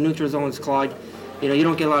turnovers, the neutral zone is clogged, you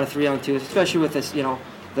don't get a lot of 3-on-2s, especially with this,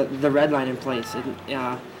 the red line in place. It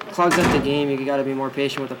clogs up the game, you got to be more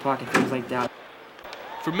patient with the puck and things like that.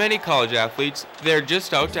 For many college athletes, they're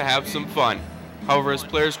just out to have some fun. However, as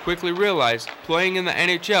players quickly realize, playing in the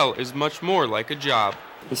NHL is much more like a job.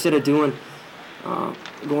 Instead of going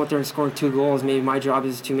out there and scoring 2 goals, maybe my job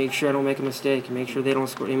is to make sure I don't make a mistake and make sure they don't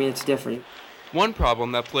score. It's different. One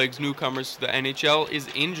problem that plagues newcomers to the NHL is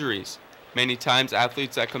injuries. Many times,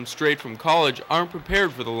 athletes that come straight from college aren't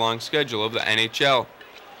prepared for the long schedule of the NHL.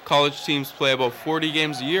 College teams play about 40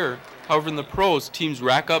 games a year. However, in the pros, teams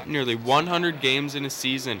rack up nearly 100 games in a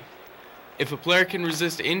season. If a player can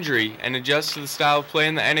resist injury and adjust to the style of play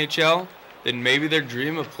in the NHL, then maybe their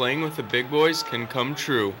dream of playing with the big boys can come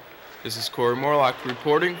true. This is Corey Morlock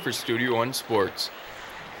reporting for Studio One Sports.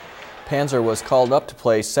 Panzer was called up to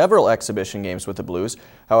play several exhibition games with the Blues.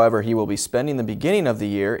 However, he will be spending the beginning of the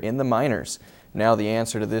year in the minors. Now the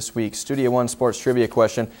answer to this week's Studio One Sports Trivia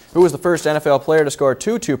question. Who was the first NFL player to score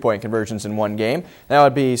 2 two-point conversions in one game? That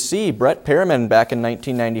would be C. Brett Perriman back in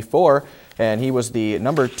 1994, and he was the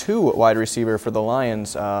number 2 wide receiver for the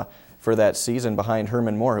Lions for that season behind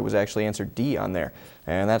Herman Moore, who was actually answered D on there.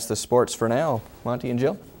 And that's the sports for now. Monty and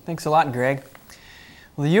Jill? Thanks a lot, Greg.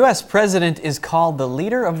 Well, the U.S. president is called the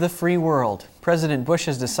leader of the free world. President Bush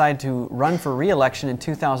has decided to run for re-election in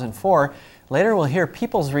 2004. Later, we'll hear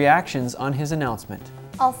people's reactions on his announcement.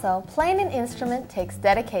 Also, playing an instrument takes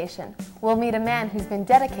dedication. We'll meet a man who's been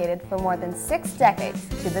dedicated for more than 6 decades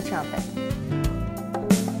to the trumpet.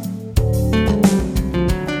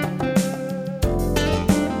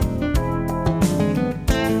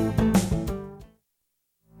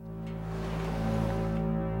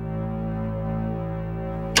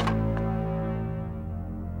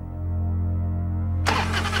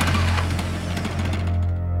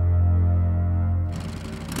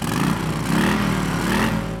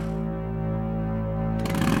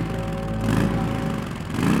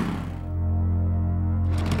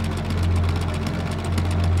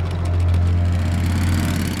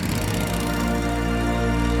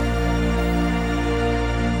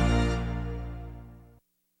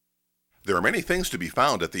 There are many things to be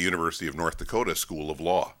found at the University of North Dakota School of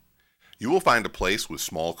Law. You will find a place with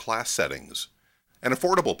small class settings, an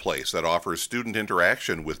affordable place that offers student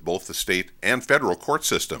interaction with both the state and federal court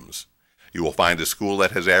systems. You will find a school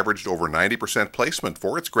that has averaged over 90% placement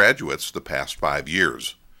for its graduates the past 5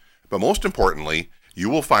 years. But most importantly, you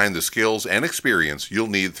will find the skills and experience you'll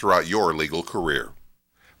need throughout your legal career.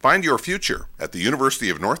 Find your future at the University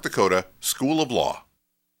of North Dakota School of Law.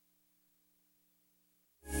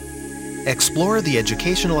 Explore the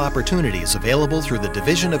educational opportunities available through the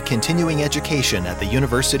Division of Continuing Education at the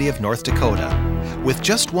University of North Dakota. With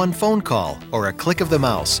just one phone call or a click of the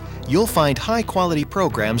mouse, you'll find high-quality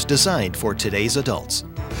programs designed for today's adults.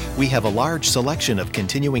 We have a large selection of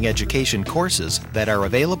continuing education courses that are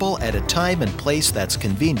available at a time and place that's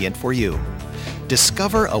convenient for you.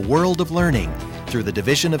 Discover a world of learning through the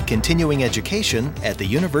Division of Continuing Education at the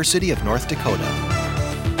University of North Dakota.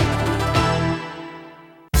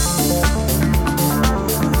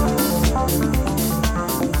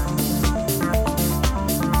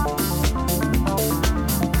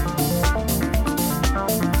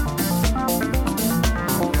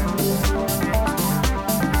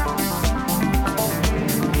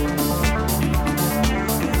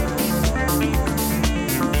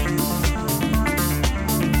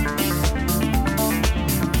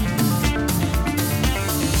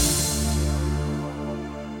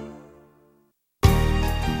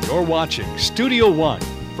 You're watching Studio One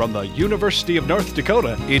from the University of North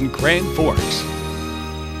Dakota in Grand Forks.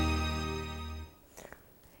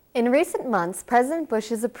 In recent months, President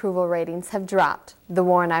Bush's approval ratings have dropped. The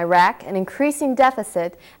war in Iraq, an increasing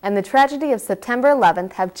deficit, and the tragedy of September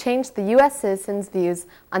 11th have changed the U.S. citizens' views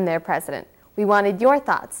on their president. We wanted your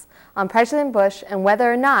thoughts on President Bush and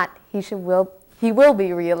whether or not he will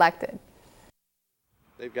be reelected.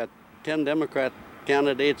 They've got 10 Democrat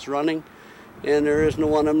candidates running, and there isn't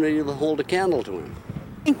one of them to hold a candle to him.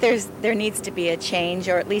 I think there needs to be a change,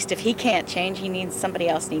 or at least if he can't change, somebody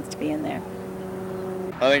else needs to be in there.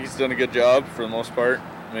 I think he's done a good job for the most part.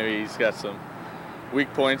 Maybe he's got some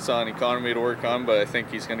weak points on economy to work on, but I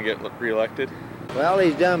think he's going to get reelected. Well,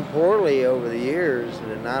 he's done poorly over the years,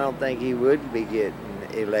 and I don't think he would be getting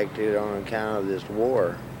elected on account of this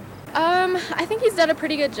war. I think he's done a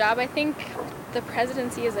pretty good job. I think the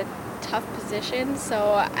presidency is a tough position,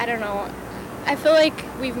 so I don't know. I feel like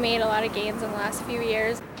we've made a lot of gains in the last few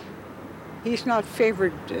years. He's not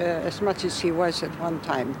favored as much as he was at one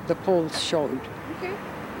time, the polls showed. Okay.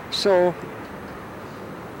 So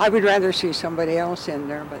I would rather see somebody else in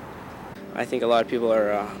there, but I think a lot of people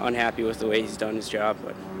are unhappy with the way he's done his job,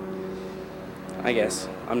 but I guess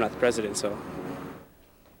I'm not the president, so.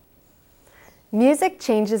 Music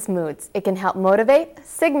changes moods. It can help motivate,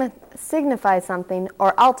 signify something,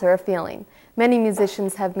 or alter a feeling. Many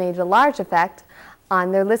musicians have made a large effect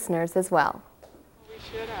on their listeners as well.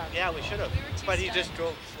 Yeah, we should have. But he just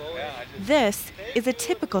drove slowly. This is a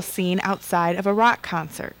typical scene outside of a rock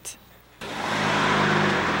concert.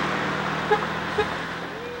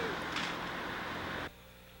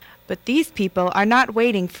 But these people are not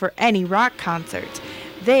waiting for any rock concert.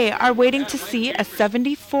 They are waiting to see a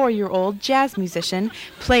 74-year-old jazz musician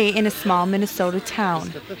play in a small Minnesota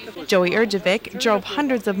town. Joey Urjevic drove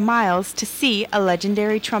hundreds of miles to see a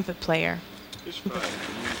legendary trumpet player.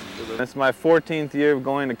 It's my 14th year of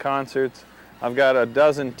going to concerts. I've got a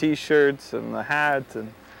dozen T-shirts and a hat,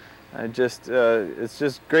 and it's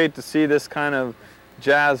just great to see this kind of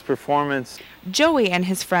jazz performance. Joey and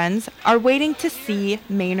his friends are waiting to see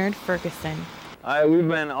Maynard Ferguson. We've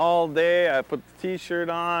been all day. I put the T-shirt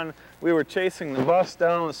on. We were chasing the bus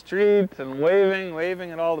down the street and waving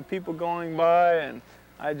at all the people going by, and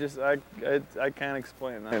I can't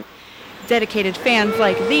explain that. Dedicated fans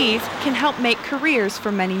like these can help make careers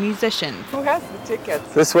for many musicians. Who has the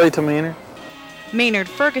tickets? This way to Maynard. Maynard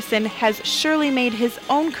Ferguson has surely made his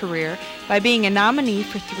own career by being a nominee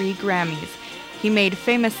for 3 Grammys. He made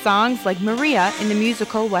famous songs like Maria in the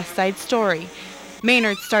musical West Side Story.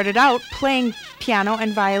 Maynard started out playing piano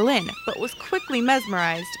and violin, but was quickly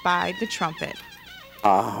mesmerized by the trumpet.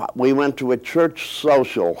 We went to a church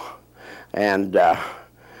social, and I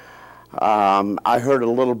heard a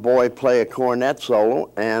little boy play a cornet solo,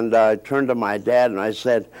 and I turned to my dad and I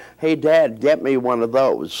said, "Hey, Dad, get me one of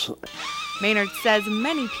those." Maynard says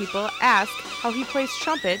many people ask how he plays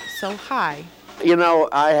trumpet so high. You know,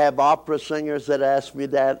 I have opera singers that ask me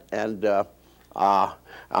that, and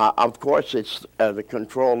of course it's the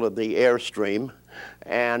control of the airstream,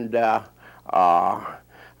 and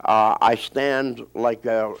I stand like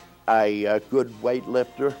a good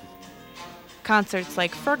weightlifter. Concerts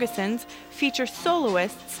like Ferguson's feature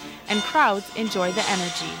soloists, and crowds enjoy the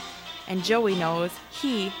energy. And Joey knows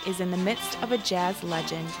he is in the midst of a jazz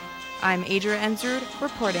legend. I'm Adria Enzrud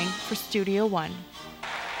reporting for Studio One.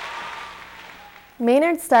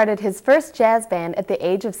 Maynard started his first jazz band at the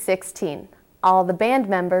age of 16. All the band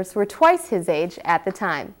members were twice his age at the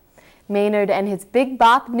time. Maynard and his Big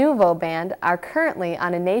Bop Nouveau band are currently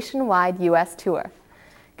on a nationwide U.S. tour.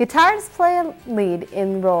 Guitarists play a lead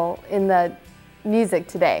role in the music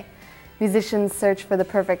today. Musicians search for the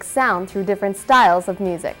perfect sound through different styles of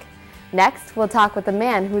music. Next, we'll talk with a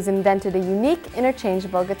man who's invented a unique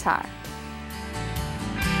interchangeable guitar.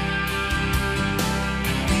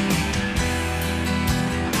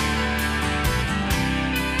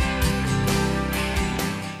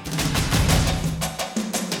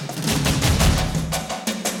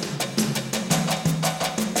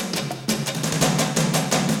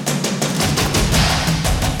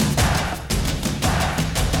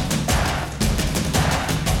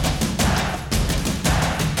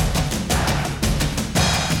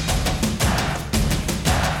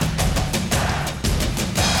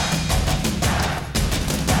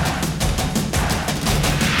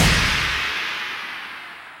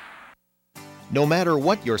 No matter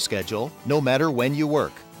what your schedule, no matter when you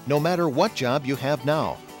work, no matter what job you have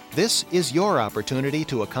now, this is your opportunity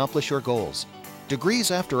to accomplish your goals.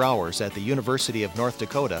 Degrees After Hours at the University of North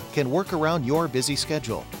Dakota can work around your busy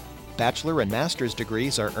schedule. Bachelor and master's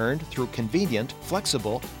degrees are earned through convenient,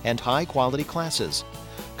 flexible, and high-quality classes.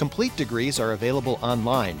 Complete degrees are available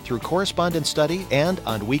online through correspondence study and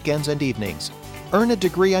on weekends and evenings. Earn a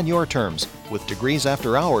degree on your terms with Degrees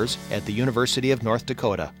After Hours at the University of North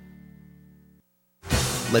Dakota.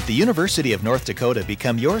 Let the University of North Dakota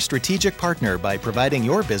become your strategic partner by providing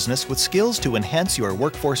your business with skills to enhance your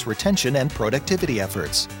workforce retention and productivity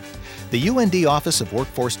efforts. The UND Office of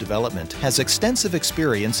Workforce Development has extensive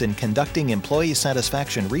experience in conducting employee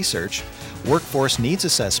satisfaction research, workforce needs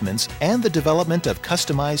assessments, and the development of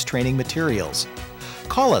customized training materials.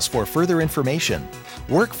 Call us for further information.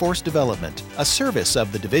 Workforce Development, a service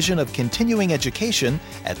of the Division of Continuing Education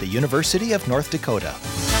at the University of North Dakota.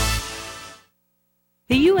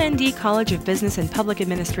 The UND College of Business and Public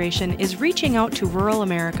Administration is reaching out to rural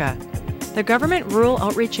America. The Government Rural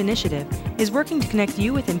Outreach Initiative is working to connect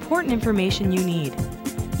you with important information you need.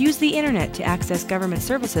 Use the internet to access government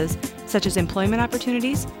services such as employment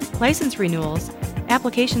opportunities, license renewals,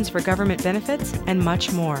 applications for government benefits, and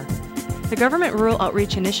much more. The Government Rural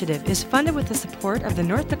Outreach Initiative is funded with the support of the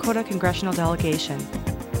North Dakota Congressional Delegation.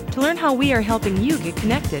 To learn how we are helping you get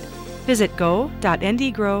connected, visit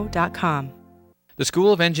go.ndgrow.com. The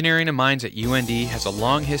School of Engineering and Mines at UND has a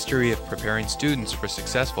long history of preparing students for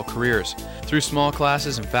successful careers. Through small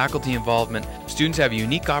classes and faculty involvement, students have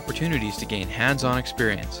unique opportunities to gain hands-on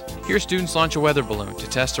experience. Here, students launch a weather balloon to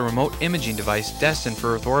test a remote imaging device destined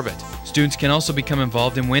for Earth orbit. Students can also become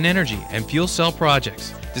involved in wind energy and fuel cell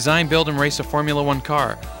projects, design, build, and race a Formula One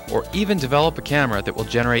car, or even develop a camera that will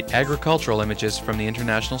generate agricultural images from the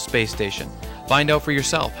International Space Station. Find out for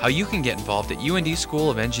yourself how you can get involved at UND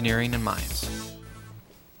School of Engineering and Mines.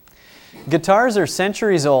 Guitars are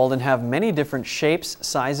centuries old and have many different shapes,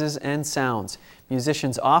 sizes, and sounds.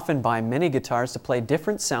 Musicians often buy many guitars to play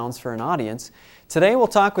different sounds for an audience. Today we'll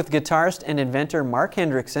talk with guitarist and inventor Mark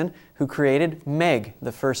Hendrickson, who created Meg,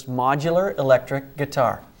 the first modular electric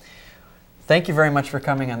guitar. Thank you very much for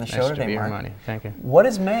coming on the show today, Mark. Nice to be here, Monty. Thank you. What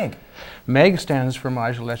is Meg? Meg stands for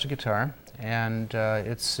modular electric guitar, and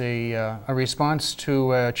it's a response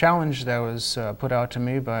to a challenge that was put out to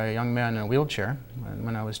me by a young man in a wheelchair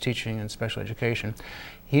when I was teaching in special education.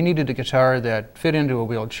 He needed a guitar that fit into a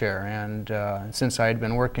wheelchair, and since I had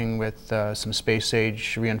been working with some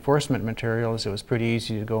space-age reinforcement materials, it was pretty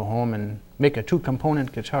easy to go home and make a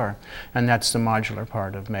two-component guitar, and that's the modular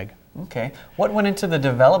part of Meg. Okay. What went into the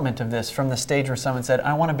development of this from the stage where someone said,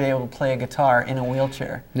 I want to be able to play a guitar in a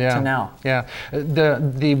wheelchair, to now? Yeah.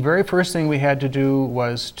 The very first thing we had to do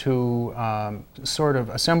was to sort of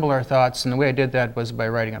assemble our thoughts, and the way I did that was by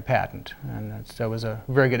writing a patent. And that was a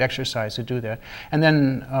very good exercise to do that. And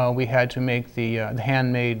then we had to make the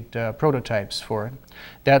handmade prototypes for it.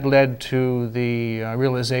 That led to the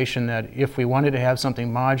realization that if we wanted to have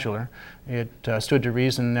something modular, it stood to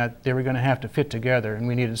reason that they were going to have to fit together, and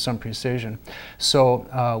we needed some precision.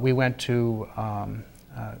 So we went to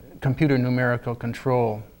computer numerical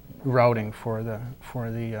control routing for the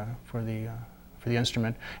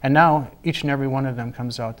instrument, and now each and every one of them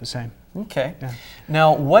comes out the same. Okay. Yeah.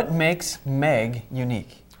 Now, what makes Meg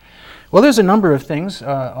unique? Well, there's a number of things.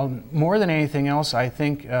 More than anything else, I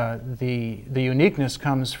think the uniqueness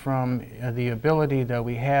comes from the ability that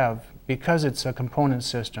we have, because it's a component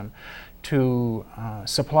system, to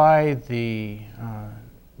supply the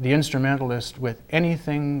instrumentalist with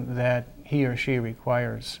anything that he or she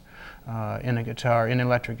requires in a guitar, in an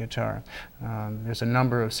electric guitar. There's a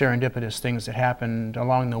number of serendipitous things that happened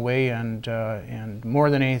along the way, and more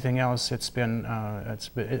than anything else, it's been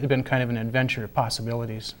kind of an adventure of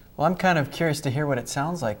possibilities. Well, I'm kind of curious to hear what it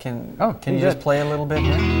sounds like. Can you just play a little bit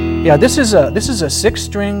here? Yeah, this is a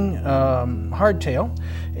 6-string hardtail,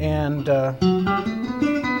 and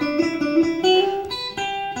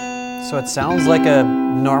so it sounds like a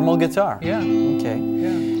normal guitar. Yeah. Okay.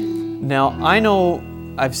 Yeah. Now, I know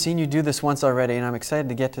I've seen you do this once already, and I'm excited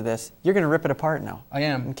to get to this. You're going to rip it apart now. I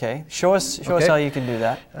am. Okay. Show us how you can do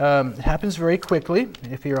that. It happens very quickly.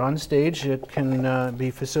 If you're on stage, it can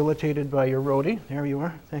be facilitated by your roadie. There you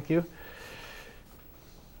are. Thank you.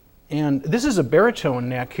 And this is a baritone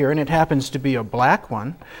neck here, and it happens to be a black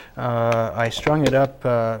one. I strung it up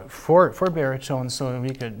for baritone so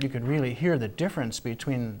you could really hear the difference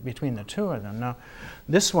between the two of them. Now,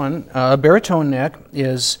 this one, baritone neck,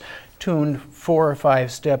 is tuned 4 or 5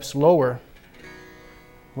 steps lower.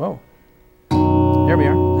 Whoa. There we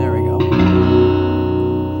are. There we go.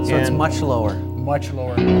 So it's much lower. Much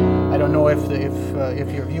lower. I don't know if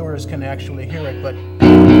your viewers can actually hear it, but it's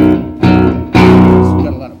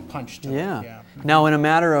got a lot of punch to it. Yeah. Now, in a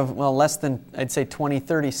matter of, well, less than, I'd say 20,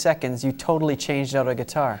 30 seconds, you totally changed out a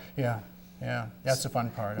guitar. Yeah. Yeah, that's the fun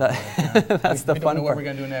part. That's the fun part. We don't know what we're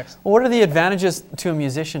going to do next. Well, what are the advantages to a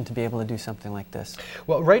musician to be able to do something like this?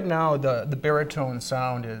 Well, right now the baritone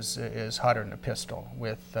sound is hotter than a pistol,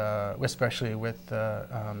 especially with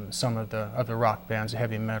some of the rock bands, the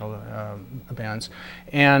heavy metal bands,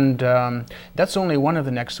 and that's only one of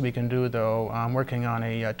the necks we can do. Though I'm working on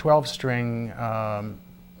a 12-string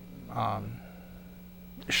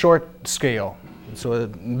short scale So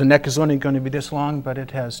the neck is only going to be this long, but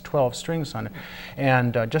it has 12 strings on it.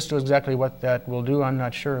 And just exactly what that will do, I'm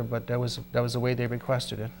not sure, but that was the way they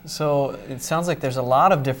requested it. So it sounds like there's a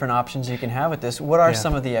lot of different options you can have with this. What are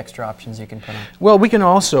some of the extra options you can put on? Well, we can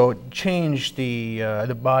also change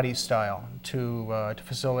the body style to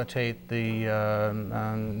facilitate the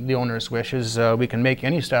owner's wishes. We can make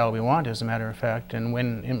any style we want, as a matter of fact, and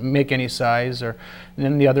make any size. And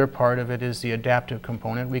then the other part of it is the adaptive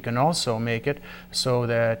component. We can also make it so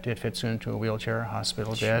that it fits into a wheelchair,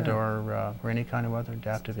 hospital bed, or any kind of other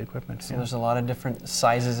adaptive equipment. So there's a lot of different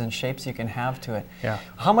sizes and shapes you can have to it. Yeah.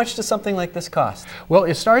 How much does something like this cost? Well,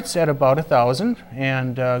 it starts at about $1,000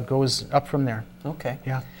 and goes up from there. Okay.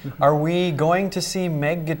 Yeah. Are we going to see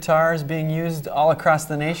Meg guitars being used all across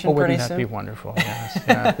the nation pretty soon? Wouldn't that be wonderful? Yes.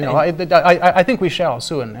 Yeah. I think we shall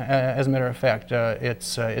soon. As a matter of fact,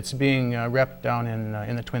 it's being repped down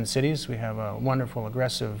in the Twin Cities. We have a wonderful,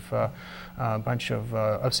 aggressive bunch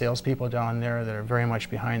of salespeople down there that are very much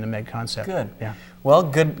behind the Meg concept. Good. Yeah. Well,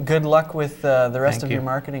 good luck with the rest of your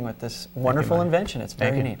marketing with this wonderful invention. It's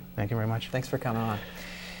very neat. Thank you very much. Thanks for coming on.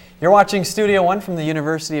 You're watching Studio One from the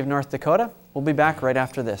University of North Dakota. We'll be back right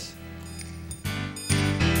after this.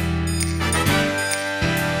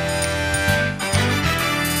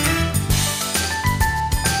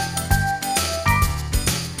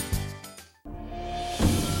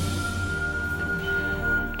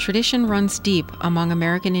 Tradition runs deep among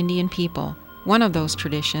American Indian people. One of those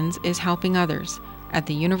traditions is helping others. At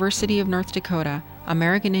the University of North Dakota,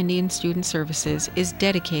 American Indian Student Services is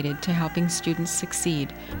dedicated to helping students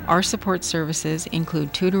succeed. Our support services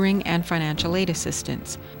include tutoring and financial aid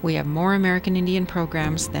assistance. We have more American Indian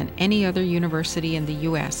programs than any other university in the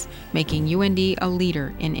U.S., making UND a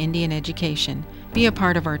leader in Indian education. Be a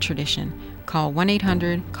part of our tradition. Call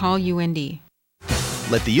 1-800-CALL-UND.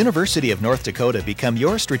 Let the University of North Dakota become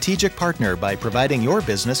your strategic partner by providing your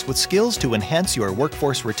business with skills to enhance your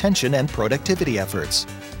workforce retention and productivity efforts.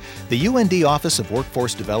 The UND Office of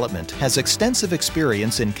Workforce Development has extensive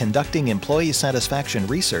experience in conducting employee satisfaction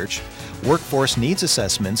research, workforce needs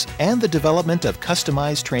assessments, and the development of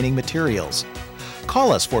customized training materials.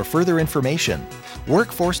 Call us for further information.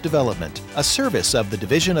 Workforce Development, a service of the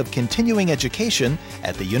Division of Continuing Education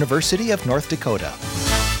at the University of North Dakota.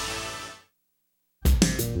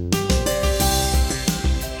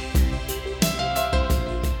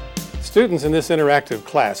 Students in this interactive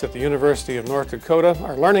class at the University of North Dakota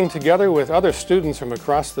are learning together with other students from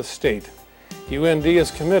across the state. UND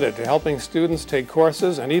is committed to helping students take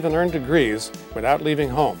courses and even earn degrees without leaving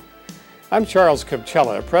home. I'm Charles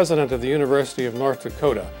Capcella, President of the University of North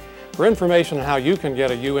Dakota. For information on how you can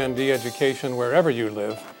get a UND education wherever you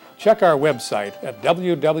live, check our website at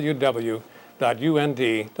www.und.edu.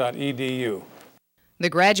 The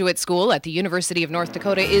Graduate School at the University of North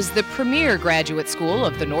Dakota is the premier graduate school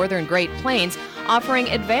of the Northern Great Plains, offering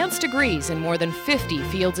advanced degrees in more than 50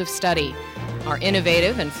 fields of study. Our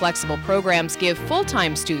innovative and flexible programs give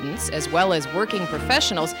full-time students, as well as working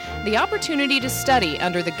professionals, the opportunity to study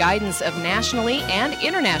under the guidance of nationally and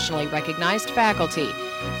internationally recognized faculty.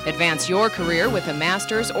 Advance your career with a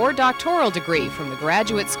master's or doctoral degree from the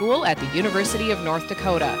Graduate School at the University of North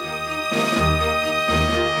Dakota.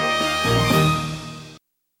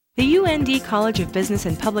 The UND College of Business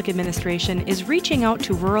and Public Administration is reaching out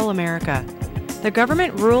to rural America. The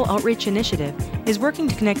Government Rural Outreach Initiative is working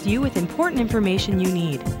to connect you with important information you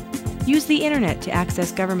need. Use the internet to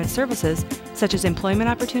access government services such as employment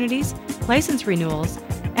opportunities, license renewals,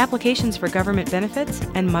 applications for government benefits,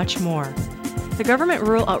 and much more. The Government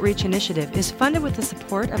Rural Outreach Initiative is funded with the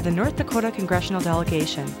support of the North Dakota Congressional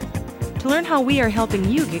Delegation. To learn how we are helping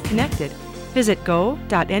you get connected, visit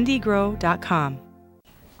go.ndgrow.com.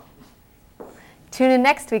 Tune in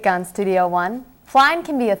next week on Studio One. Flying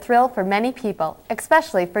can be a thrill for many people,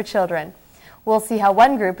 especially for children. We'll see how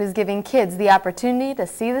one group is giving kids the opportunity to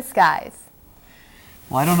see the skies.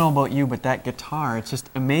 Well, I don't know about you, but that guitar, it's just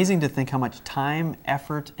amazing to think how much time,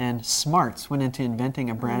 effort, and smarts went into inventing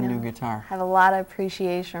a brand new guitar. I have a lot of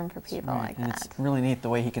appreciation for people like and that. It's really neat the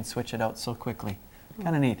way he can switch it out so quickly.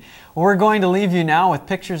 Kind of neat. Well, we're going to leave you now with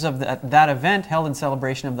pictures of that event held in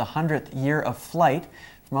celebration of the 100th year of flight.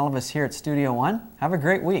 From all of us here at Studio One, have a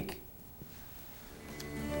great week.